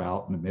it was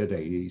about in the mid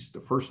 80s. The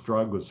first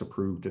drug was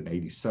approved in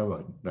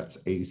 87, that's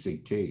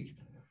AZT.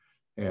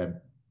 And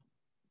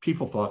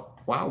people thought,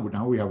 wow,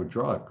 now we have a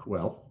drug.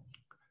 Well,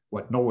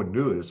 what no one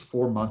knew is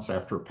 4 months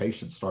after a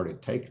patient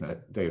started taking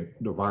it, the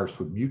virus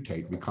would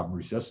mutate and become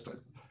resistant.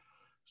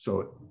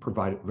 So it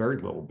provided very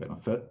little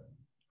benefit.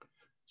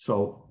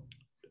 So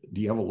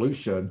the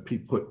evolution,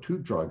 people put two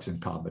drugs in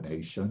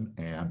combination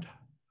and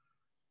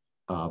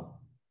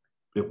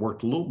it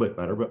worked a little bit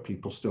better, but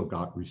people still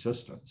got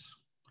resistance.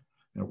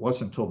 And it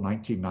wasn't until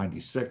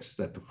 1996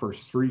 that the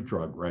first 3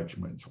 drug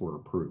regimens were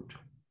approved.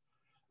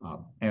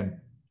 And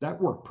that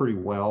worked pretty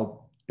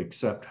well,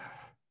 except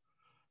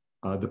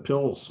the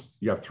pills,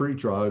 you have 3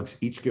 drugs,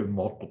 each given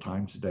multiple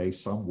times a day,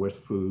 some with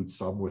food,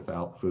 some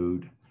without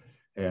food,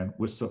 and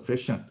with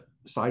sufficient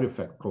side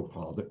effect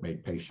profile that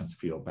made patients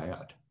feel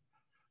bad.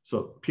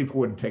 So people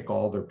wouldn't take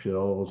all their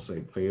pills,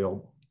 they'd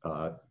fail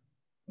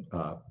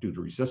due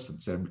to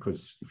resistance. And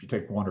because if you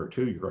take 1 or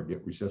 2, you're going to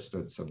get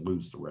resistance and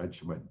lose the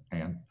regimen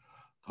and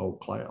the whole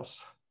class.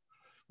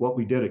 What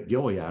we did at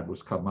Gilead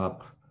was come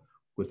up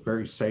with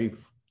very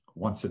safe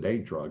once-a-day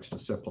drugs to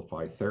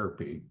simplify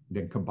therapy,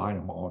 then combine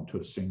them all into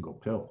a single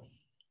pill.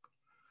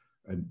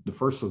 And the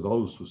first of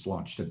those was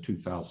launched in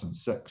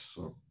 2006.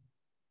 So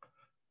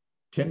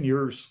 10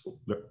 years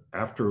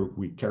after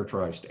we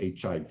characterized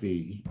HIV,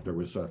 there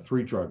was a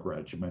 3-drug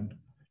regimen.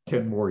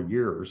 10 more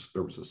years,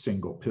 there was a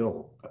single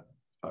pill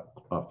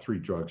of 3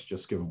 drugs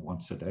just given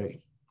once a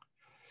day.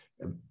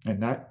 And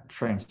that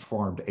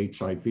transformed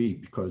HIV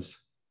because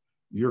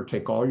you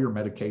take all your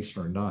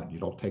medication or none. You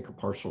don't take a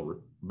partial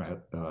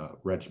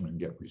regimen and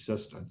get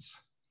resistance.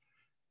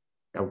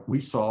 We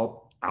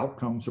saw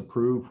outcomes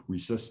improve,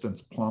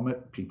 resistance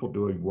plummet, people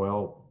doing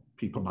well,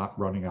 people not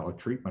running out of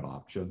treatment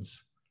options.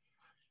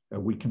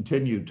 And we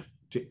continued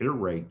to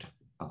iterate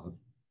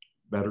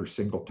better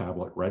single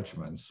tablet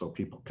regimens so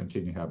people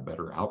continue to have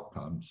better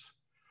outcomes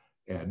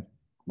and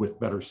with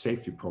better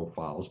safety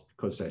profiles,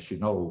 because as you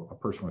know, a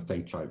person with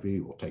HIV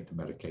will take the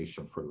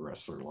medication for the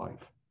rest of their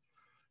life.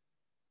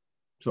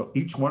 So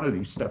each one of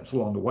these steps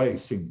along the way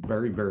seemed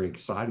very, very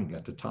exciting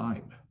at the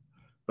time,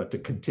 but the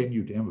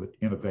continued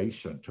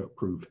innovation to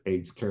improve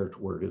AIDS care to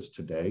where it is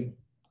today,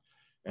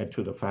 and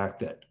to the fact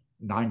that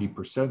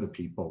 90% of the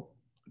people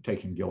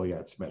taking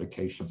Gilead's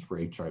medications for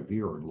HIV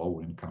are in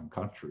low-income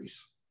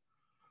countries.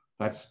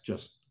 That's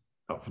just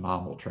a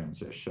phenomenal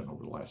transition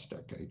over the last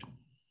decade.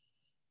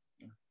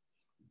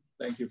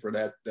 Thank you for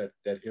that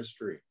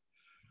history.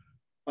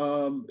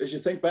 As you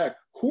think back,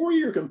 who are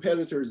your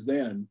competitors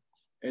then,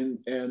 and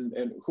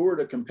who are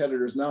the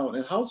competitors now,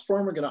 and how's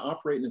pharma going to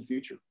operate in the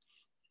future?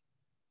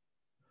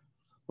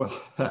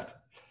 Well,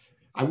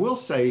 I will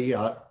say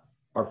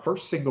our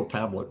first single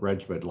tablet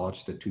regimen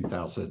launched in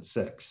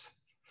 2006.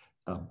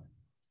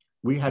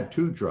 We had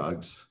 2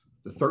 drugs.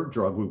 The 3rd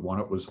drug we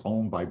wanted was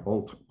owned by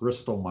both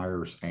Bristol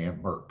Myers and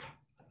Merck.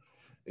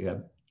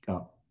 And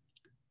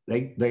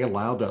they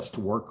allowed us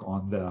to work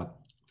on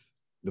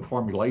the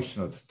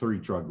formulation of the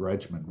 3-drug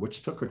regimen,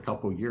 which took a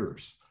couple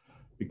years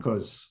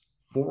because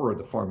 4 of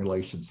the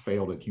formulations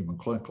failed in human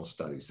clinical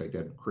studies. They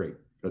didn't create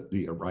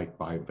the right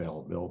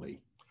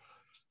bioavailability.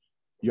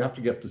 You have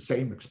to get the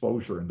same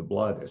exposure in the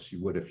blood as you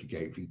would if you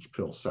gave each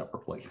pill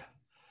separately.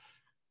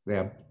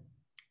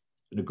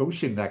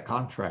 Negotiating that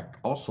contract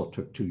also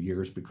took 2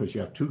 years because you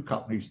have 2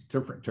 companies,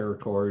 different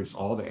territories,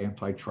 all the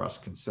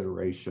antitrust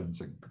considerations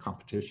and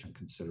competition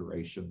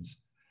considerations.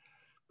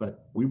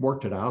 But we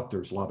worked it out.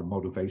 There's a lot of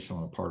motivation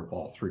on the part of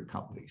all 3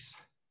 companies.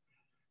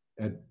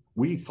 And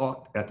we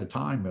thought at the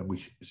time,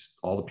 and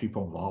all the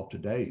people involved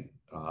today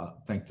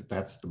think that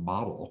that's the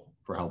model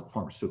for how the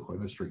pharmaceutical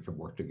industry can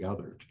work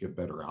together to get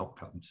better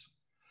outcomes.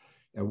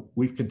 And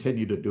we've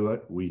continued to do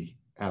it. We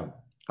have,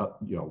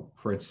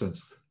 for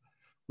instance,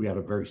 we had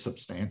a very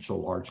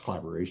substantial, large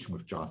collaboration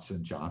with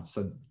Johnson &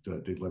 Johnson to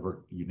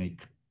deliver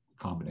unique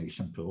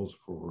combination pills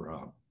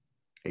for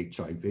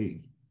HIV.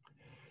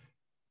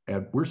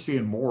 And we're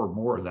seeing more and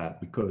more of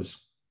that because,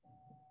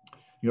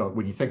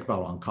 when you think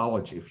about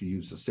oncology, if you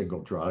use a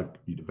single drug,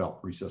 you develop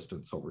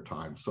resistance over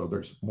time. So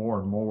there's more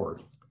and more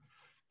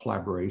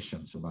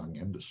collaborations among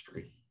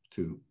industry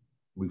to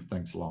move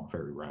things along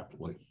very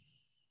rapidly.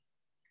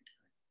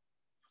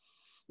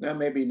 That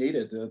may be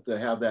needed to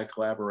have that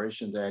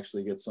collaboration to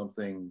actually get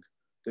something,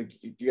 to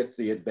get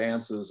the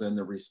advances and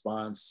the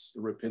response,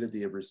 the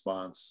rapidity of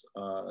response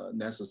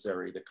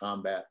necessary to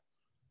combat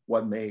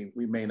what we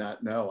may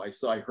not know.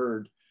 I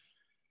heard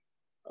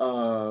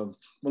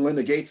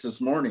Melinda Gates this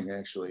morning,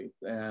 actually,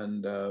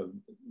 and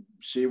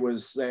she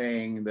was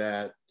saying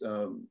that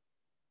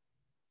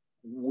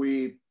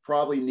we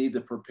probably need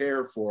to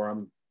prepare for,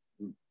 I'm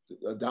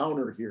a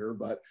downer here,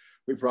 but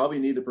we probably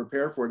need to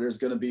prepare for, there's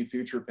going to be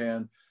future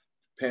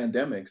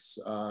pandemics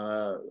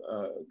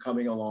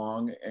coming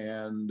along,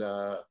 and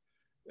I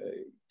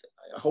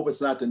hope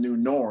it's not the new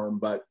norm,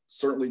 but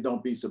certainly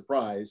don't be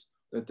surprised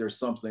that there's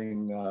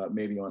something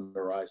maybe on the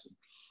horizon.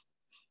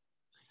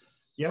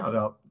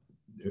 Yeah,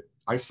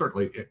 I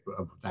certainly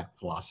of that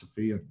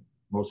philosophy, and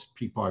most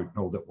people I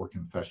know that work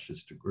in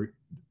infectious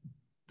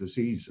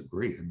disease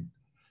agree. And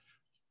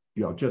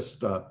just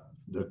the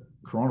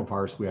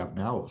coronavirus we have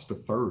now is the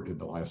third in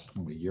the last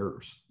 20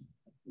 years.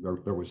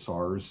 There was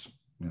SARS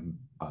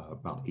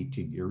about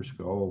 18 years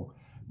ago,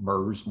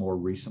 MERS more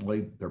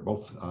recently. They're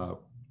both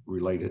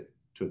related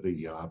to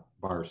the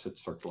virus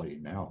that's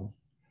circulating now.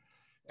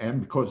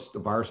 And because the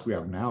virus we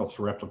have now is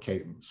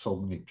replicating so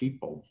many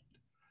people,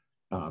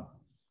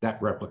 that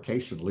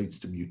replication leads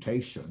to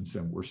mutations,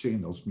 and we're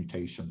seeing those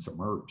mutations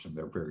emerge, and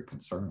they're very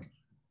concerning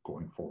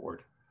going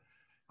forward.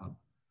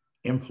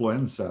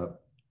 Influenza,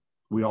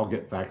 we all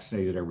get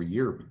vaccinated every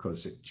year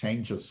because it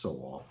changes so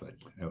often.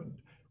 And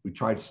we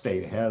try to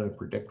stay ahead and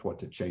predict what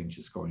the change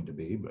is going to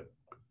be, but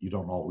you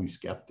don't always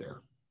get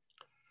there.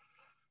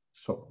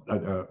 So,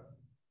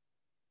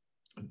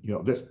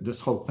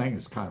 this whole thing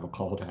is kind of a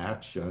call to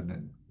action,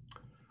 and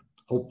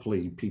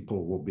hopefully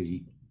people will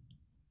be,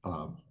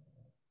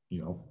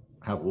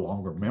 have a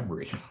longer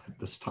memory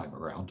this time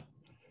around.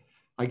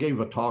 I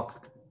gave a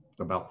talk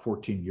about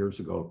 14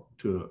 years ago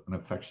to an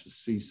infectious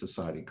disease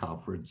society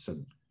conference,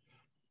 and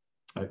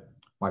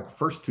my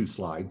first two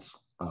slides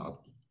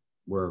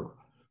were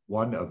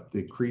one of the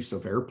increase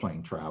of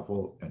airplane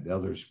travel and the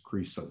other's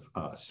increase of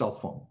cell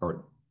phone,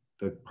 or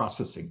the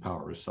processing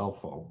power of cell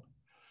phone.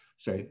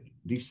 Say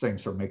these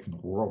things are making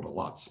the world a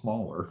lot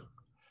smaller.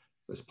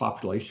 As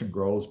population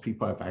grows,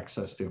 people have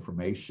access to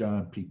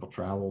information, people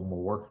travel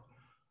more.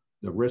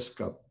 The risk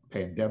of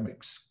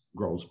pandemics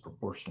grows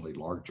proportionally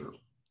larger.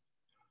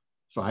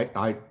 So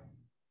I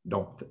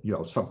don't,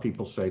 some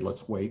people say,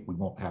 let's wait, we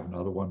won't have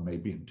another one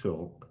maybe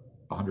until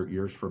 100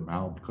 years from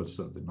now because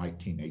of the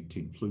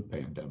 1918 flu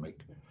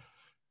pandemic.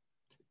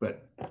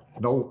 But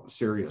no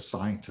serious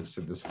scientist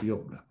in this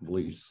field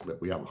believes that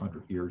we have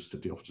 100 years to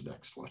deal with the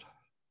next one.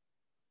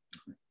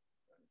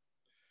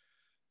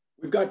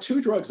 We've got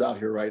two drugs out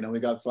here right now. We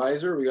got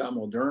Pfizer, we got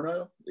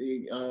Moderna.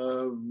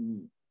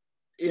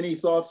 Any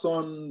thoughts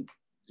on,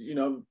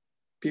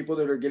 people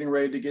that are getting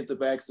ready to get the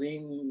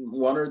vaccine,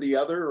 one or the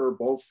other, or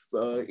both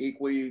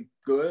equally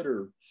good?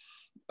 Or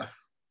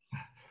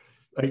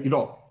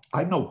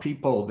I know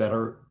people that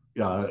are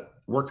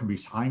working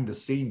behind the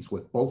scenes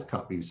with both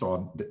companies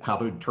on how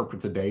to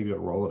interpret the data to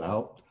roll it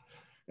out,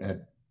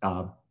 and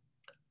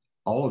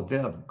all of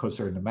them, because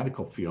they're in the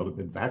medical field, have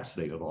been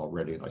vaccinated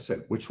already. And I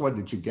said, which one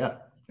did you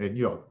get? And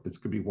it's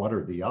going to be one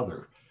or the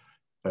other.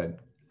 And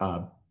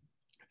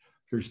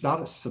there's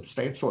not a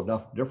substantial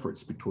enough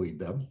difference between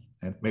them,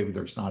 and maybe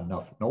there's not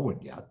enough known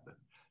yet,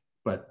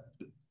 but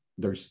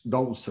there's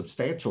no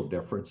substantial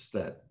difference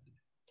that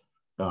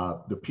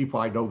the people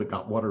I know that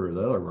got one or the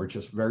other are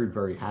just very,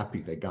 very happy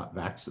they got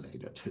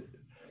vaccinated.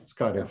 It's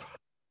kind of,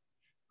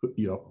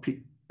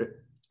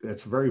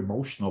 it's a very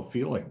emotional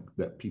feeling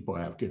that people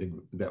have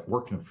that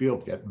work in the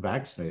field getting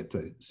vaccinated.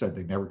 They said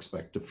they never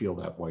expect to feel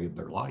that way in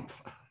their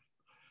life.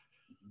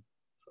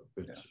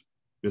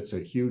 It's a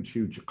huge,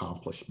 huge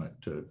accomplishment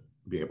to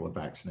be able to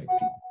vaccinate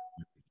people.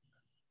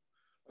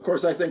 Of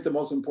course, I think the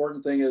most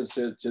important thing is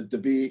to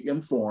be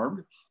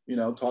informed,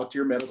 talk to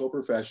your medical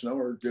professional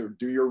or do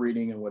your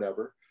reading and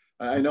whatever.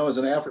 I know as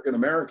an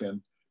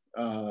African-American,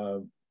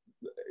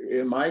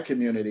 in my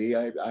community,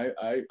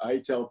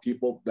 I tell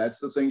people that's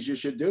the things you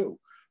should do,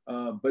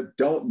 but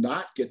don't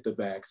not get the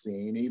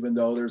vaccine, even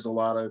though there's a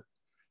lot of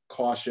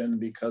caution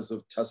because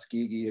of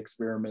Tuskegee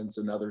experiments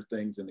and other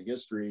things in the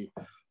history.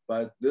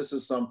 But this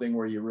is something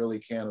where you really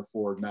can't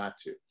afford not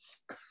to.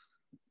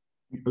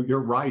 You're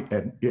right.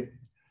 And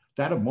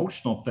that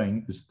emotional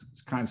thing is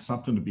kind of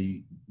something to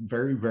be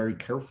very, very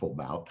careful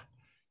about.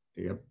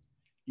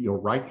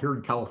 right here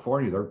in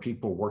California, there are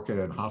people working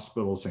in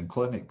hospitals and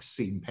clinics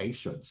seeing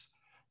patients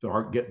that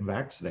aren't getting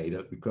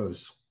vaccinated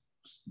because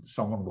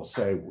someone will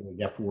say, well,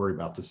 you have to worry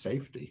about the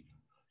safety.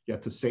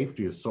 Yet the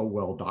safety is so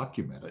well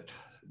documented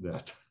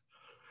that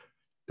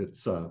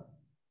it's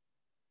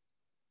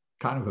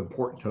kind of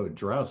important to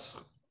address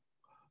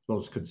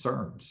those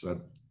concerns.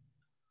 And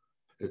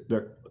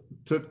they're,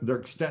 to their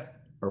extent,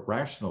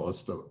 irrational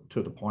as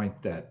to the point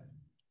that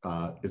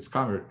it's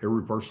kind of an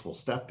irreversible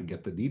step to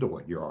get the needle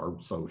in your arm,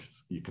 so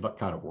you cannot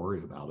kind of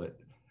worry about it.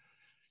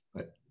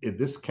 But in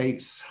this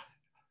case,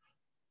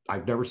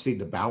 I've never seen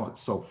the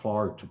balance so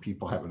far to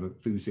people having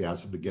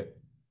enthusiasm to get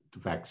the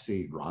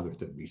vaccine rather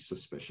than be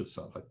suspicious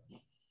of it.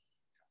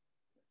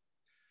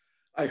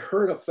 I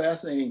heard a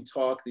fascinating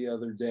talk the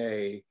other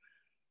day,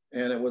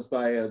 and it was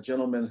by a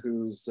gentleman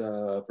who's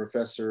a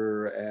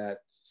professor at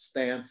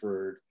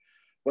Stanford,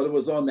 but it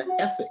was on the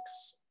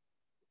ethics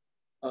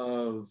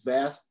of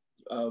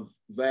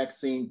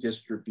vaccine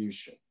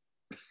distribution.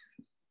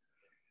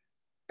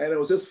 And it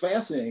was just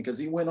fascinating because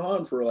he went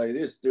on for like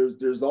this.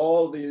 There's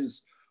all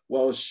these,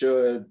 well,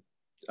 should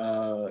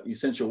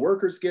essential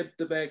workers get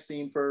the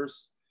vaccine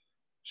first?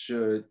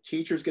 Should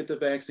teachers get the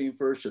vaccine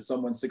first? Should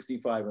someone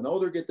 65 and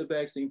older get the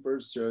vaccine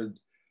first? And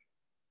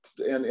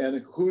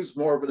who's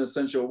more of an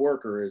essential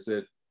worker? Is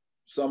it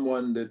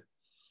someone that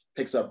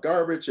picks up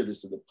garbage? Or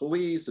is it the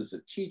police? Is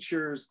it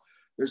teachers?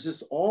 There's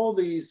just all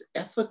these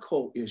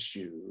ethical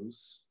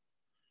issues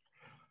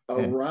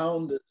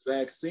around this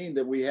vaccine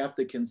that we have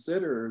to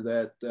consider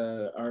that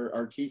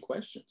are key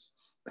questions.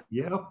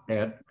 Yeah,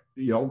 and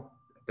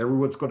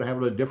everyone's going to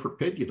have a different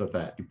opinion of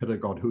that,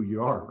 depending on who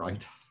you are,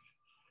 right?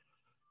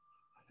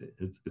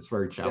 It's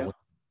very challenging.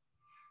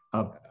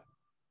 Yeah.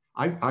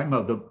 I'm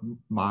of the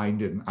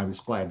mind, and I was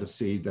glad to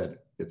see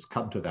that it's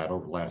come to that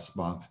over the last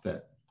month,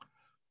 that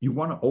you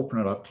want to open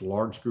it up to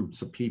large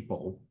groups of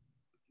people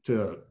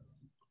to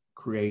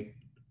create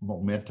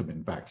momentum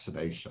in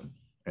vaccination.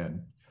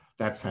 And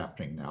that's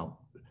happening now.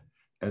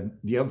 And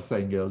the other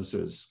thing is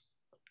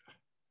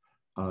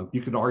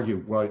you can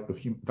argue, well,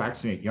 if you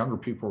vaccinate younger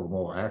people who are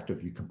more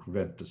active, you can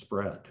prevent the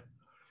spread.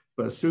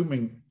 But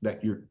assuming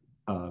that you're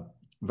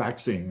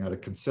vaccinating at a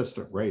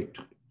consistent rate,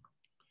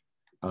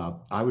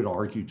 I would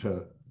argue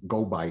to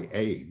go by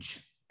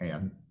age,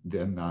 and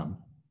then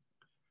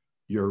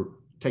you're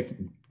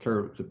taking care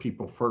of the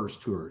people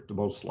first who are the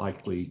most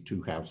likely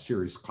to have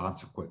serious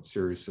consequence,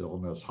 serious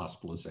illness,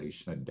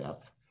 hospitalization, and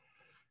death.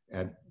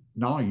 And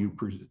not only are you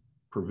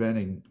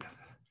preventing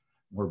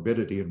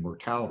morbidity and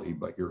mortality,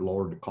 but you're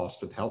lowering the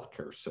cost of the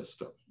healthcare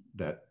system.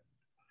 That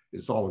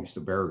is always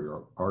the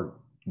barrier.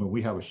 When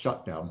we have a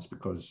shutdown, it's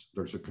because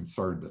there's a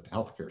concern that the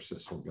healthcare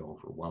system will get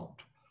overwhelmed,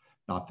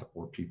 not that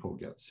more people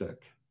get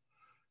sick.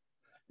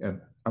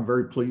 And I'm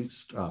very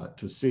pleased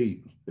to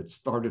see it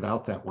started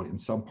out that way in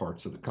some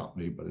parts of the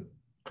country,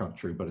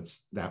 but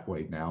it's that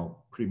way now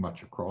pretty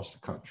much across the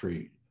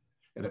country.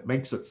 And it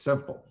makes it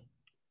simple.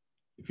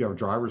 If you have a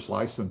driver's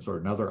license or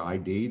another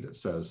ID that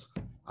says,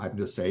 I'm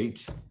this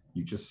age,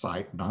 you just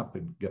sign up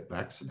and get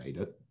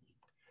vaccinated.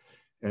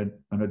 And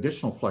an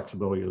additional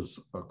flexibility is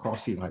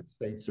across the United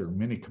States, there are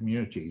many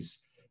communities.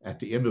 At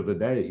the end of the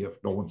day,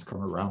 if no one's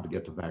coming around to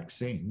get the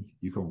vaccine,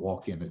 you can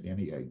walk in at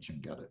any age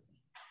and get it.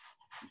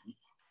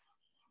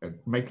 And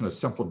making a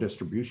simple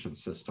distribution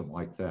system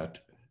like that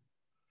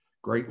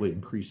greatly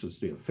increases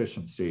the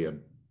efficiency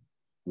and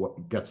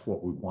what gets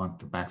what we want,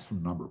 the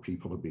maximum number of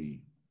people to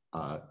be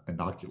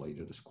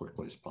inoculated as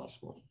quickly as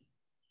possible.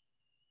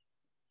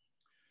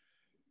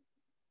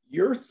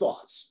 Your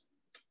thoughts.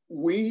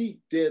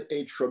 We did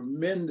a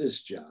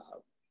tremendous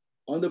job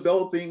on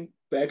developing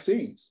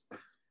vaccines.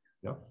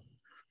 Yep.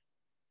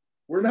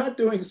 We're not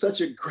doing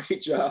such a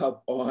great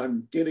job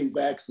on getting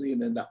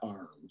vaccine into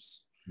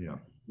arms. Yeah.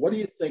 What do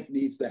you think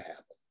needs to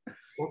happen?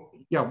 Well,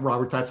 yeah,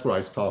 Robert, that's what I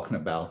was talking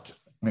about.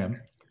 And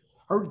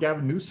I heard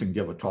Gavin Newsom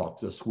give a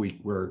talk this week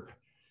where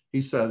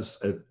he says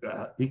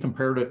he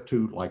compared it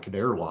to like an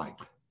airline.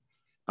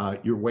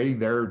 You're waiting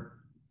there,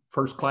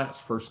 first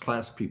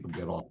class people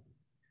get on,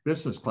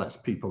 business class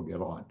people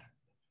get on,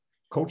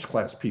 coach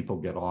class people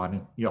get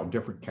on, and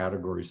different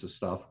categories of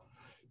stuff,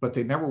 but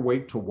they never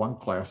wait till one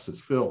class is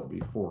filled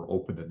before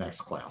open the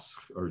next class,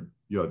 or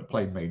the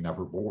plane may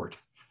never board.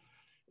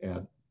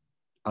 And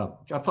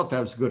I thought that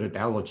was a good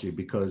analogy,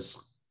 because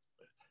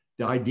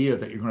the idea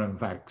that you're going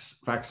to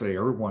vaccinate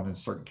everyone in a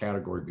certain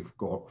category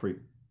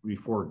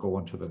before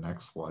going to the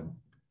next one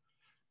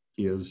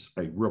is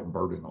a real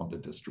burden on the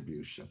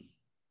distribution.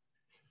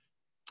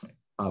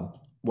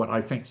 What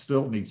I think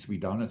still needs to be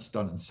done, it's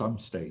done in some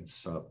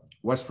states.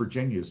 West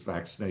Virginia has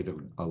vaccinated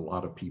a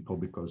lot of people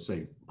because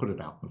they put it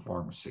out in the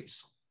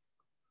pharmacies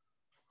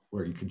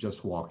where you can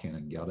just walk in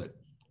and get it.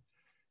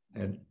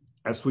 And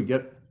as we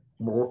get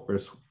more,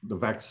 as the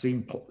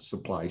vaccine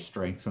supply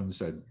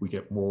strengthens and we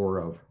get more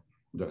of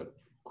the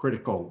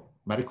critical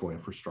medical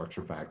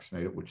infrastructure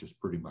vaccinated, which is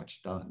pretty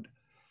much done,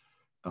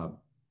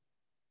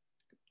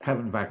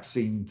 having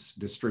vaccines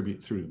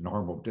distribute through the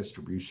normal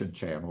distribution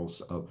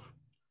channels of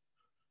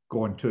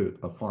going to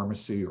a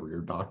pharmacy or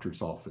your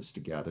doctor's office to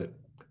get it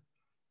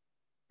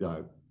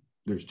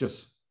there's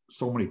just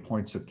so many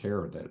points of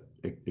care that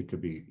it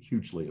could be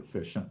hugely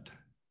efficient.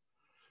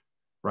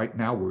 Right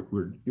now,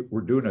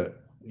 we're doing it,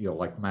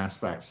 like mass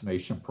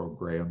vaccination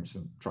programs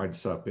and trying to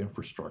set up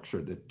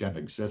infrastructure that didn't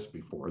exist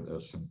before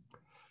this. And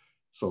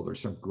so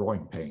there's some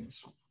growing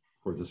pains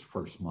for this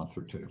first month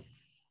or two.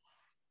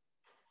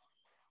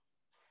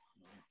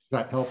 Does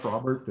that help,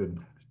 Robert,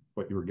 in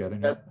what you were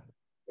getting at?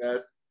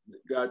 That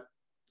got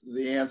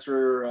the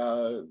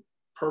answer,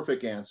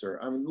 perfect answer.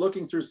 I'm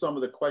looking through some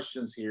of the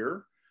questions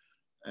here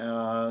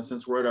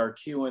since we're at our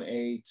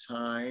Q&A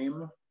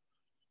time.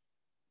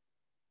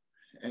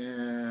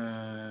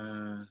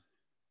 And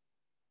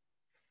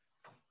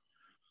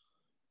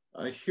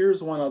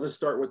here's one. I'll just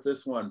start with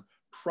this one.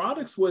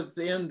 Products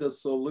within the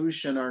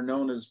solution are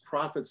known as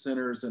profit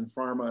centers in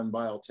pharma and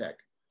biotech,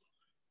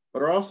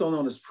 but are also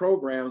known as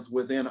programs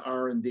within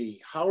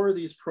R&D. How are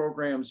these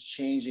programs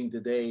changing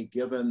today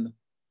given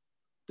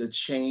the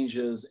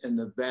changes in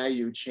the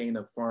value chain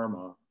of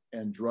pharma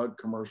and drug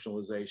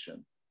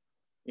commercialization?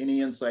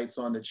 Any insights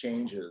on the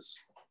changes?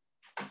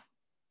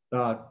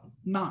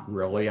 Not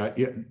really.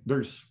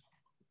 There's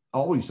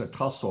always a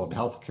tussle in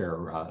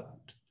healthcare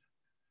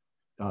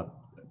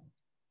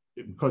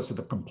because of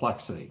the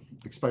complexity,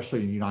 especially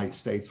in the United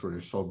States where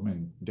there's so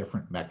many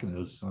different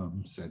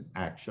mechanisms and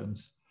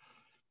actions.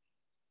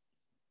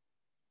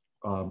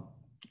 I'm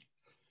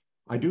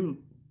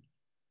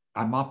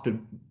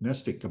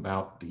optimistic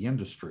about the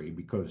industry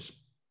because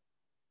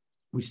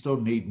we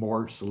still need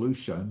more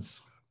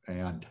solutions,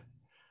 and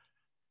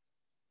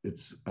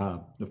it's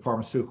the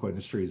pharmaceutical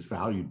industry is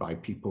valued by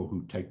people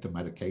who take the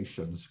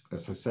medications,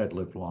 as I said,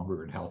 live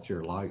longer and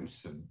healthier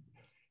lives. And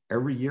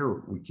every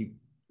year we keep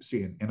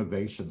seeing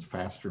innovations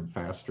faster and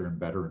faster and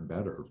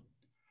better.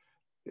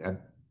 And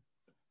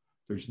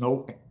there's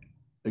no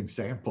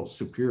example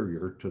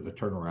superior to the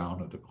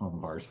turnaround of the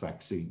coronavirus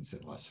vaccines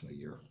in less than a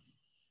year.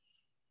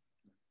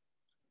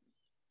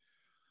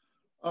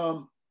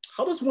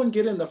 How does one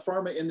get in the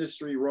pharma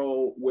industry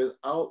role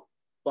without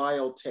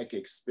biotech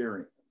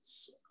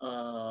experience?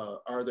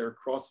 Are there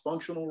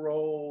cross-functional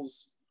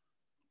roles?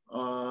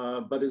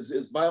 But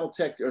is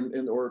biotech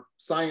or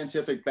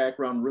scientific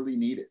background really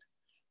needed?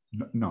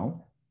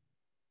 No.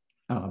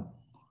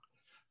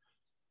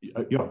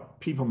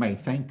 People may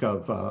think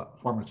of a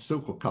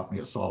pharmaceutical company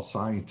as all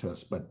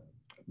scientists, but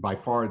by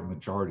far the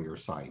majority are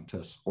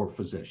scientists or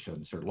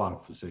physicians. There are a lot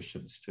of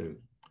physicians too.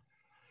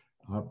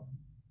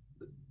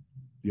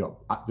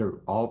 They're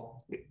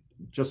all,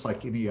 just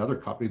like any other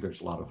company, there's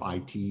a lot of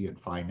IT and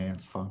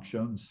finance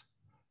functions.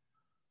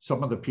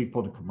 Some of the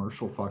people in the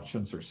commercial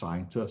functions are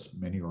scientists,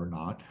 many are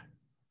not.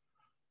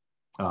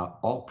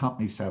 All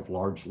companies have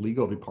large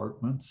legal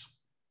departments.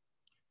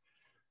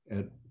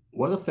 And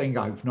one of the things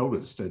I've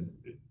noticed, and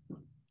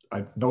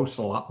I've noticed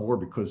a lot more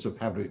because of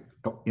having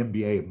an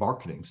MBA in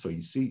marketing, so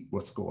you see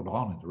what's going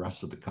on in the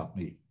rest of the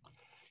company.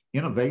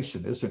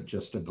 Innovation isn't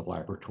just in the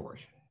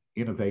laboratory.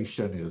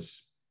 Innovation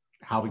is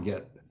how to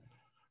get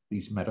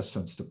these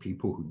medicines to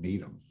people who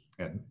need them.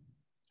 And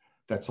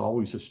that's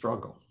always a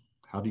struggle.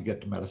 How do you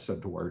get the medicine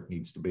to where it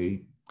needs to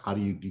be? How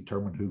do you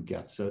determine who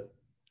gets it?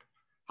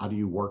 How do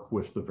you work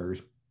with the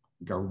various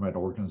government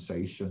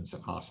organizations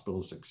and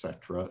hospitals, et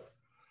cetera,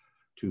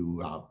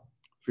 to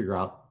figure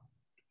out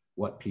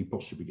what people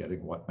should be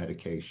getting, what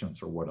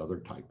medications or what other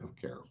type of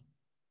care?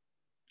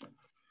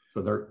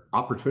 So there are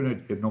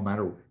opportunities, no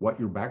matter what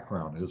your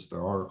background is,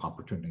 there are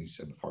opportunities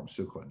in the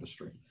pharmaceutical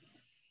industry.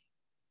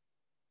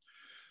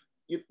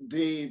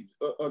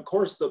 Of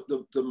course,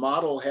 the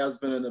model has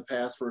been in the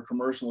past for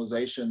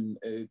commercialization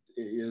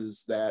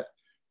is that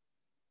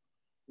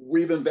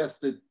we've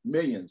invested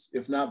millions,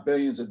 if not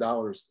billions of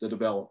dollars to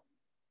develop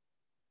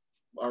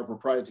our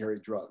proprietary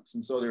drugs.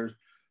 And so there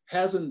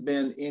hasn't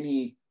been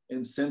any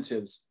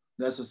incentives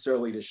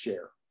necessarily to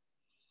share.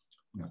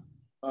 Yeah.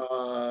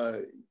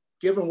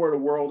 Given where the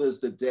world is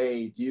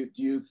today, do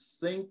you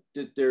think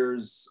that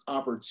there's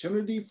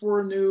opportunity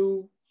for a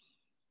new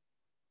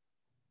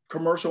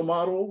commercial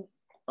model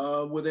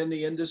within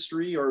the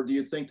industry, or do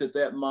you think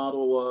that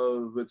model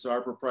of it's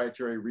our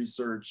proprietary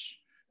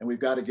research and we've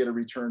got to get a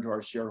return to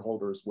our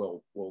shareholders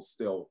will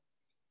still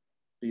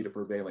be the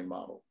prevailing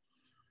model?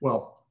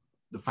 Well,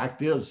 the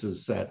fact is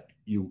that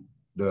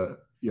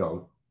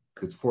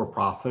it's for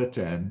profit,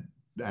 and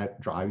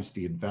that drives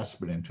the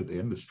investment into the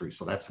industry.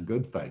 So that's a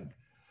good thing.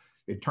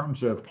 In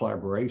terms of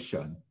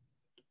collaboration,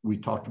 we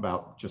talked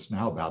about just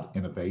now about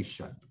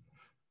innovation.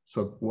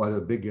 So one of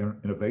the big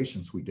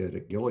innovations we did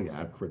at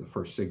Gilead for the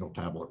first single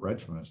tablet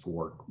regimen is to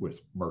work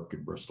with Merck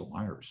and Bristol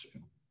Myers.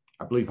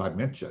 I believe I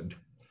mentioned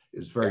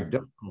it's very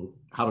difficult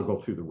how to go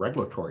through the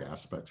regulatory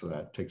aspects of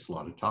that. It takes a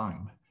lot of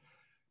time.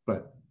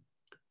 But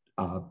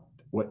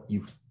what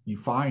you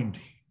find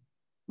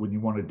when you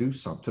want to do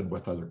something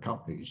with other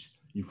companies,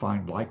 you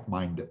find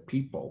like-minded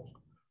people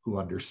who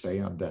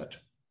understand that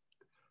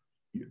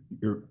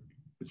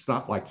it's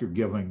not like you're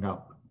giving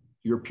up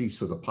your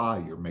piece of the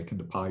pie, you're making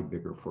the pie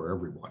bigger for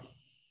everyone.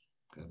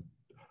 And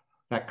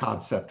that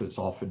concept is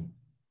often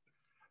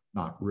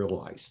not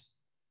realized,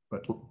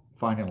 but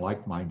finding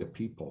like-minded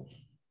people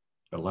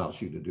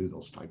allows you to do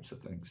those types of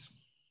things.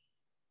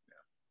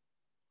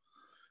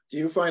 Do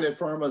you find at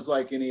pharma's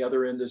like any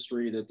other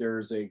industry that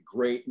there's a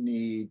great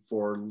need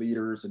for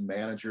leaders and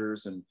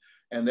managers, and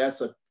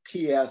that's a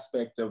key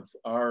aspect of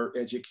our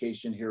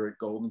education here at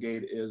Golden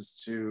Gate, is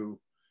to,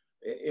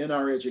 in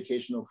our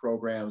educational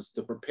programs,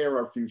 to prepare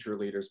our future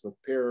leaders,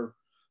 prepare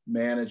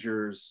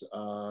managers,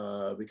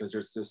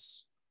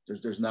 because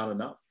there's not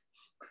enough.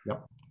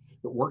 Yep,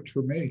 it worked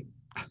for me.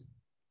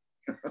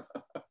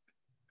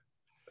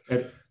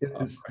 It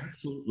is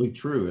absolutely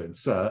true.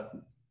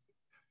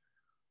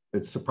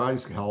 It's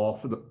surprising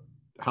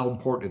how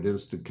important it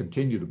is to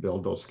continue to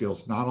build those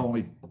skills, not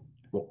only,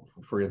 well,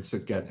 for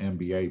instance, get an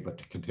MBA, but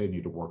to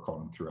continue to work on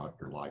them throughout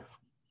your life.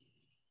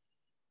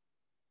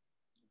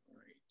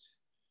 Right.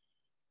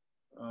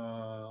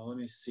 Let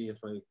me see if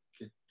I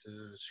get.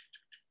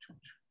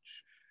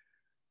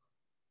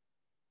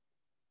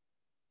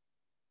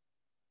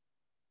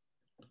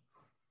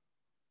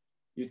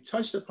 You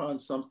touched upon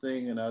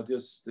something, and I'll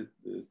just.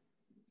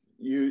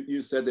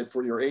 You said that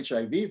for your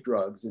HIV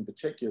drugs in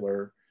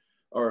particular,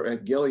 or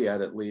at Gilead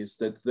at least,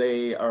 that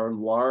they are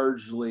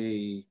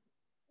largely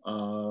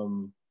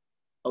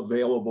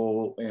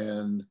available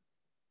in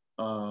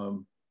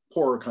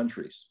poorer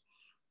countries.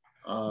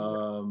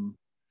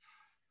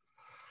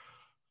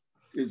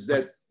 Is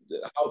that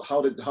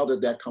how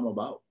did that come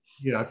about?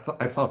 Yeah,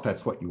 I thought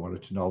that's what you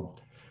wanted to know.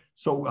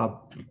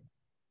 So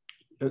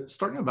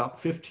starting about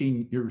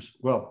 15 years,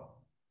 well,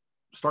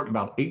 starting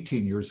about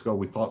 18 years ago,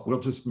 we thought we'll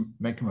just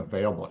make them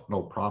available at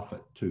no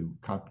profit to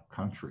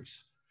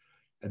countries.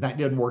 And that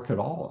didn't work at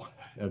all.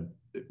 And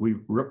we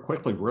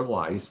quickly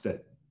realized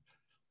that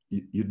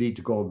you need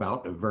to go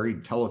about a very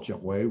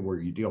intelligent way where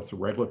you deal with the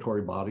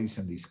regulatory bodies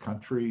in these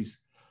countries.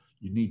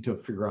 You need to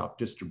figure out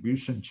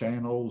distribution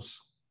channels.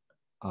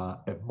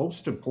 And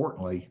most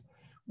importantly,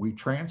 we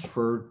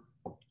transferred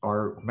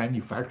our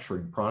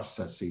manufacturing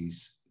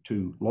processes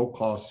to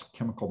low-cost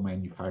chemical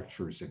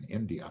manufacturers in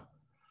India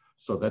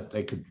so that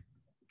they could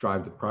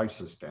drive the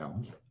prices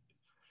down.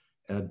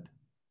 And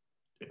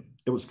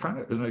it was kind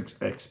of an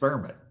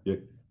experiment.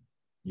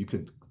 You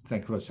could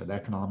think of it as an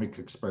economic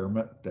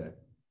experiment that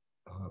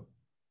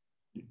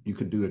you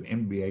could do an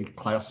MBA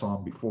class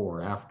on before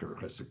or after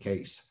as a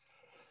case.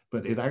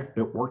 But it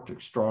worked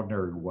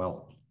extraordinarily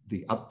well.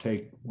 The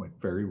uptake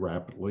went very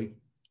rapidly.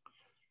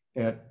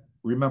 And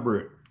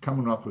remember,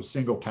 coming up with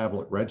single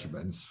tablet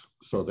regimens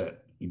so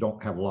that you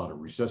don't have a lot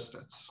of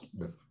resistance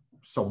if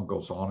someone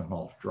goes on and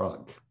off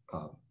drug.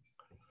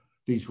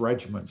 These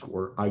regimens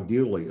were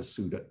ideally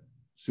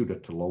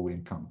suited to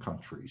low-income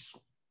countries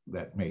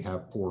that may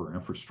have poorer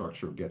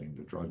infrastructure of getting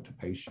the drug to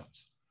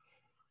patients.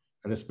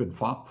 And it's been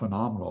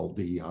phenomenal.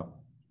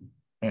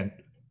 And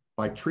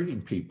by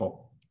treating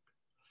people,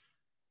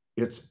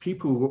 it's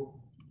people who,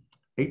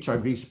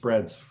 HIV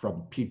spreads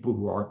from people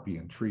who aren't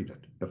being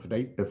treated. If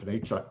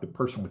the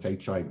person with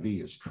HIV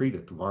is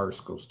treated, the virus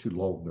goes too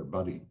low in their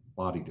body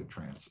to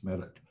transmit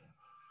it.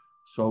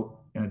 So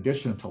in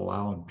addition to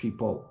allowing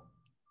people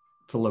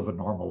to live a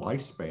normal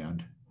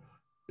lifespan,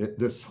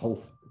 this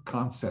whole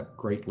concept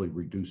greatly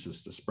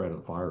reduces the spread of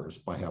the virus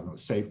by having a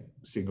safe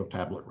single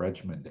tablet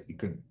regimen that you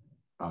can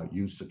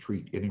use to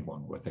treat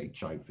anyone with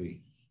HIV,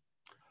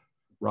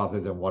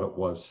 rather than what it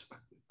was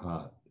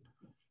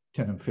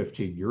 10 and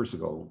 15 years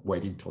ago,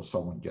 waiting till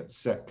someone gets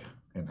sick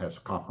and has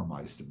a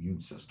compromised immune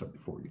system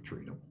before you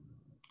treat them.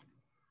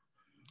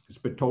 It's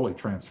been totally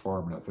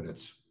transformative, and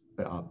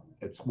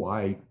it's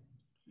why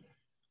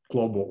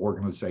global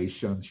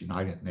organizations,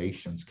 United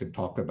Nations, can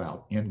talk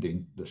about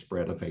ending the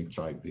spread of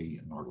HIV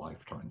in our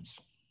lifetimes.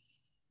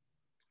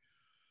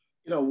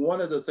 You know,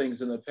 one of the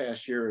things in the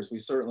past year is we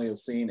certainly have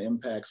seen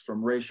impacts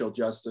from racial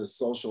justice,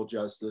 social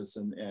justice,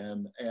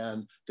 and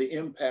the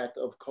impact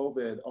of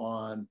COVID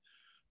on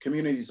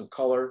communities of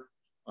color,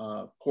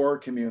 poor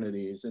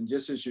communities. And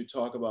just as you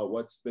talk about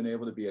what's been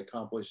able to be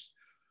accomplished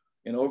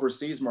in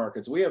overseas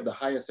markets, we have the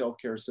highest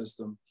healthcare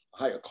system,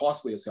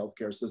 costliest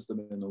healthcare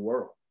system in the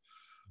world.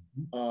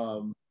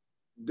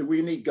 Do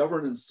we need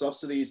government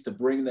subsidies to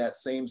bring that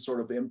same sort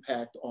of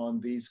impact on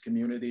these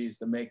communities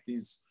to make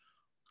these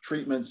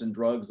treatments and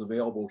drugs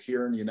available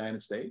here in the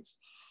United States?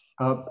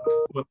 Well,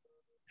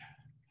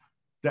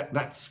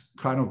 that's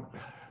kind of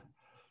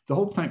the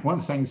whole thing. One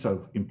of the things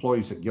of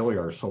employees at Gilead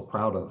are so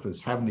proud of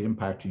is having the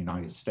impact in the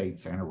United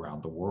States and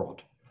around the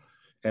world.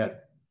 And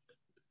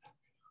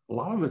a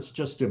lot of it's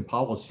just in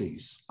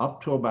policies.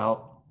 Up to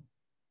about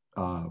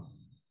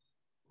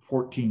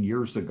 14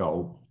 years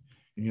ago,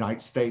 in the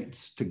United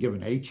States, to give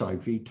an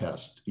HIV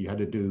test, you had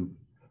to do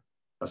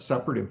a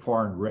separate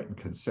informed written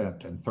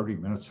consent and 30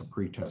 minutes of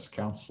pre-test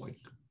counseling.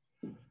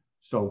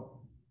 So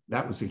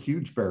that was a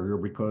huge barrier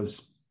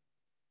because,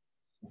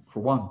 for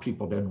one,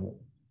 people didn't,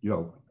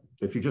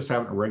 if you just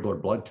have a regular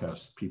blood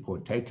test, people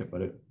would take it,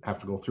 but it have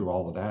to go through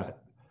all of that.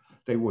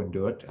 They wouldn't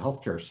do it. The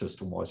healthcare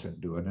system wasn't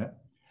doing it,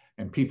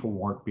 and people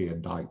weren't being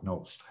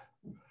diagnosed.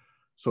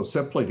 So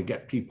simply to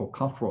get people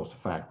comfortable with the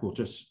fact, we'll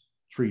just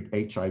treat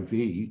HIV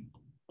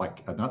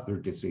like another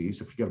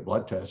disease. If you get a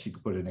blood test, you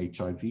can put an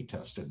HIV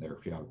test in there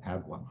if you haven't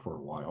had one for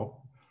a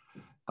while.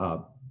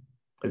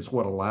 is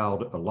what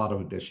allowed a lot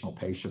of additional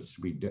patients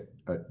to be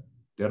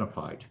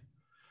identified.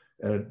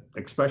 And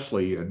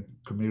especially in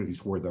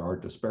communities where there are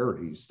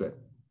disparities, that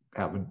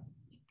having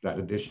that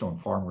additional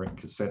informed written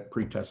consent,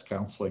 pretest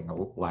counseling, a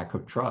lack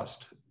of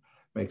trust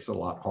makes it a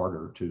lot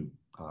harder to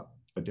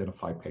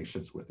identify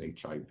patients with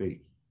HIV.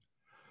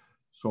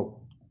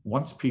 So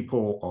once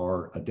people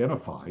are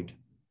identified,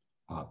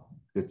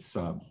 it's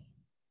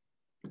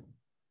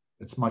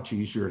much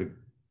easier to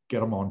get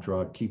them on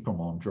drug, keep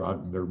them on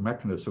drug, and there are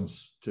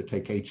mechanisms to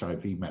take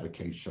HIV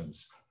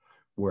medications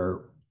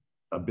where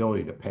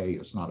ability to pay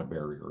is not a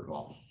barrier at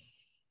all.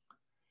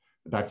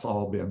 That's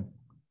all been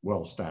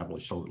well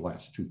established over the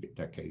last 2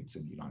 decades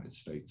in the United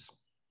States.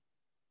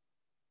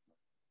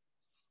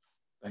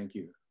 Thank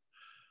you.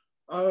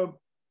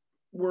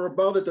 We're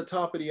about at the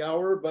top of the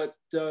hour, but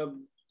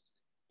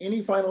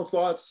any final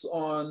thoughts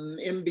on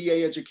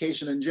MBA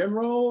education in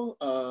general,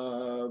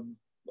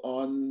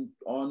 on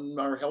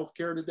our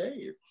healthcare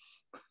today?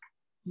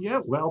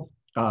 Yeah, well,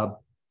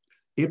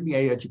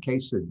 MBA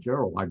education in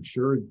general, I'm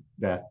sure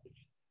that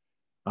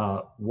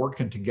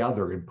working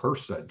together in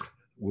person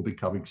will be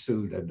coming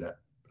soon, and that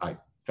I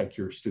think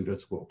your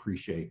students will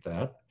appreciate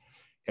that.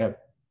 And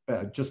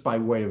just by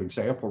way of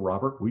example,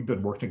 Robert, we've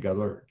been working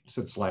together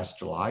since last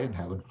July and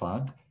having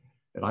fun.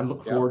 And I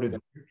look forward in the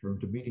future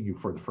to meeting you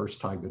for the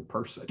first time in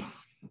person.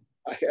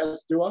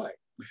 As do I.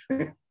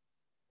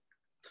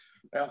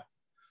 Yeah.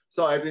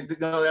 So I mean,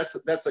 no,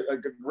 that's a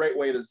great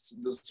way to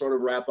sort of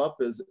wrap up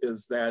is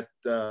that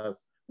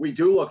we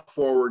do look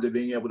forward to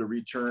being able to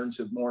return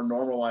to more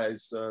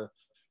normalized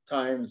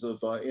times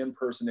of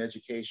in-person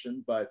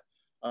education. But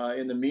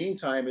in the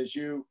meantime, as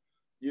you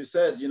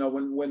said, you know,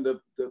 when the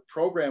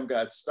program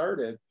got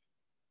started,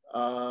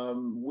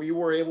 we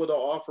were able to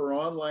offer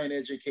online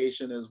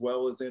education as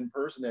well as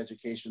in-person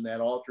education,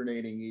 that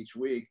alternating each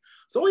week.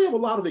 So we have a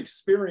lot of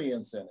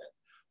experience in it,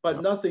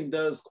 but nothing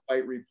does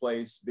quite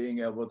replace being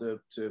able to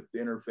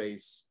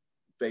interface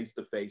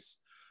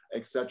face-to-face,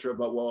 et cetera.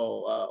 But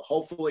we'll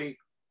hopefully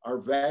our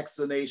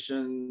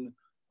vaccination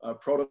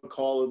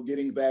protocol of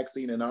getting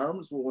vaccine in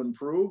arms will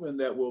improve, and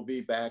that we'll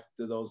be back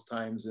to those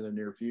times in the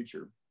near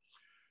future.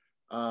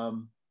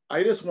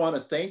 I just want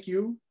to thank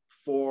you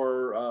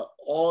for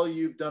all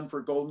you've done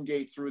for Golden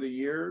Gate through the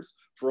years,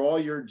 for all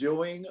you're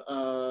doing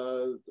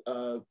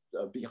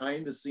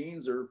behind the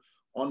scenes or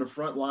on the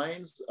front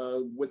lines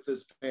with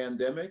this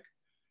pandemic.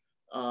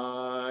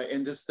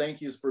 And just thank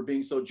you for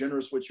being so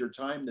generous with your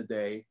time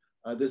today.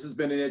 This has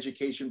been an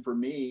education for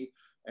me,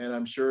 and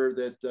I'm sure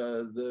that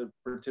the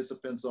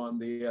participants on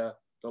the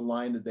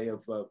line today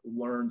have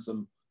learned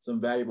some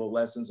valuable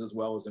lessons as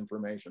well as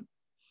information.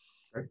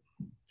 Great.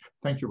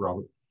 Thank you,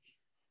 Robert.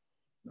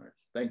 All right.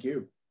 Thank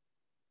you.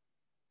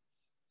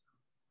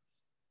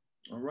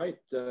 All right,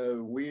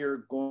 we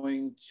are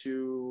going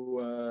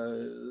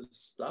to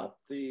stop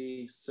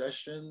the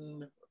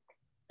session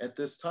at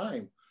this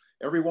time.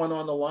 Everyone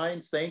on the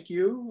line, thank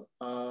you.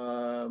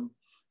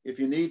 If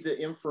you need the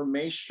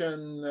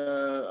information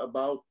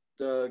about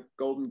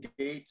Golden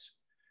Gate,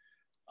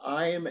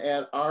 I am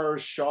at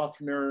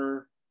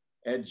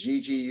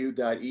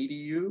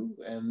rshoffner@ggu.edu,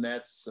 and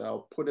that's,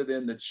 I'll put it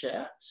in the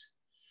chat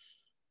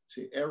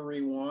to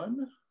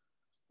everyone.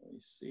 Let me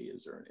see,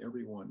 is there an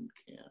everyone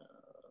can?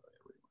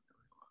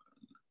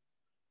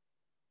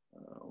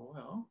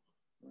 Well,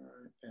 all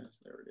right, yes,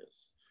 there it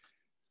is.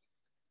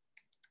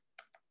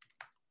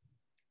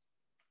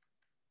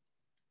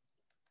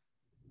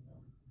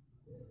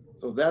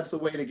 So that's the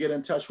way to get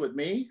in touch with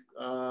me.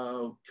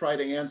 Try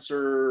to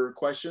answer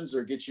questions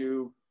or get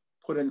you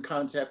put in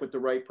contact with the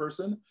right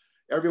person.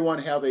 Everyone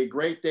have a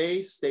great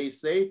day, stay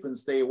safe and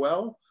stay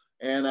well.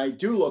 And I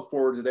do look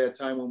forward to that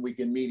time when we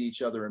can meet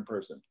each other in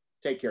person.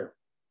 Take care.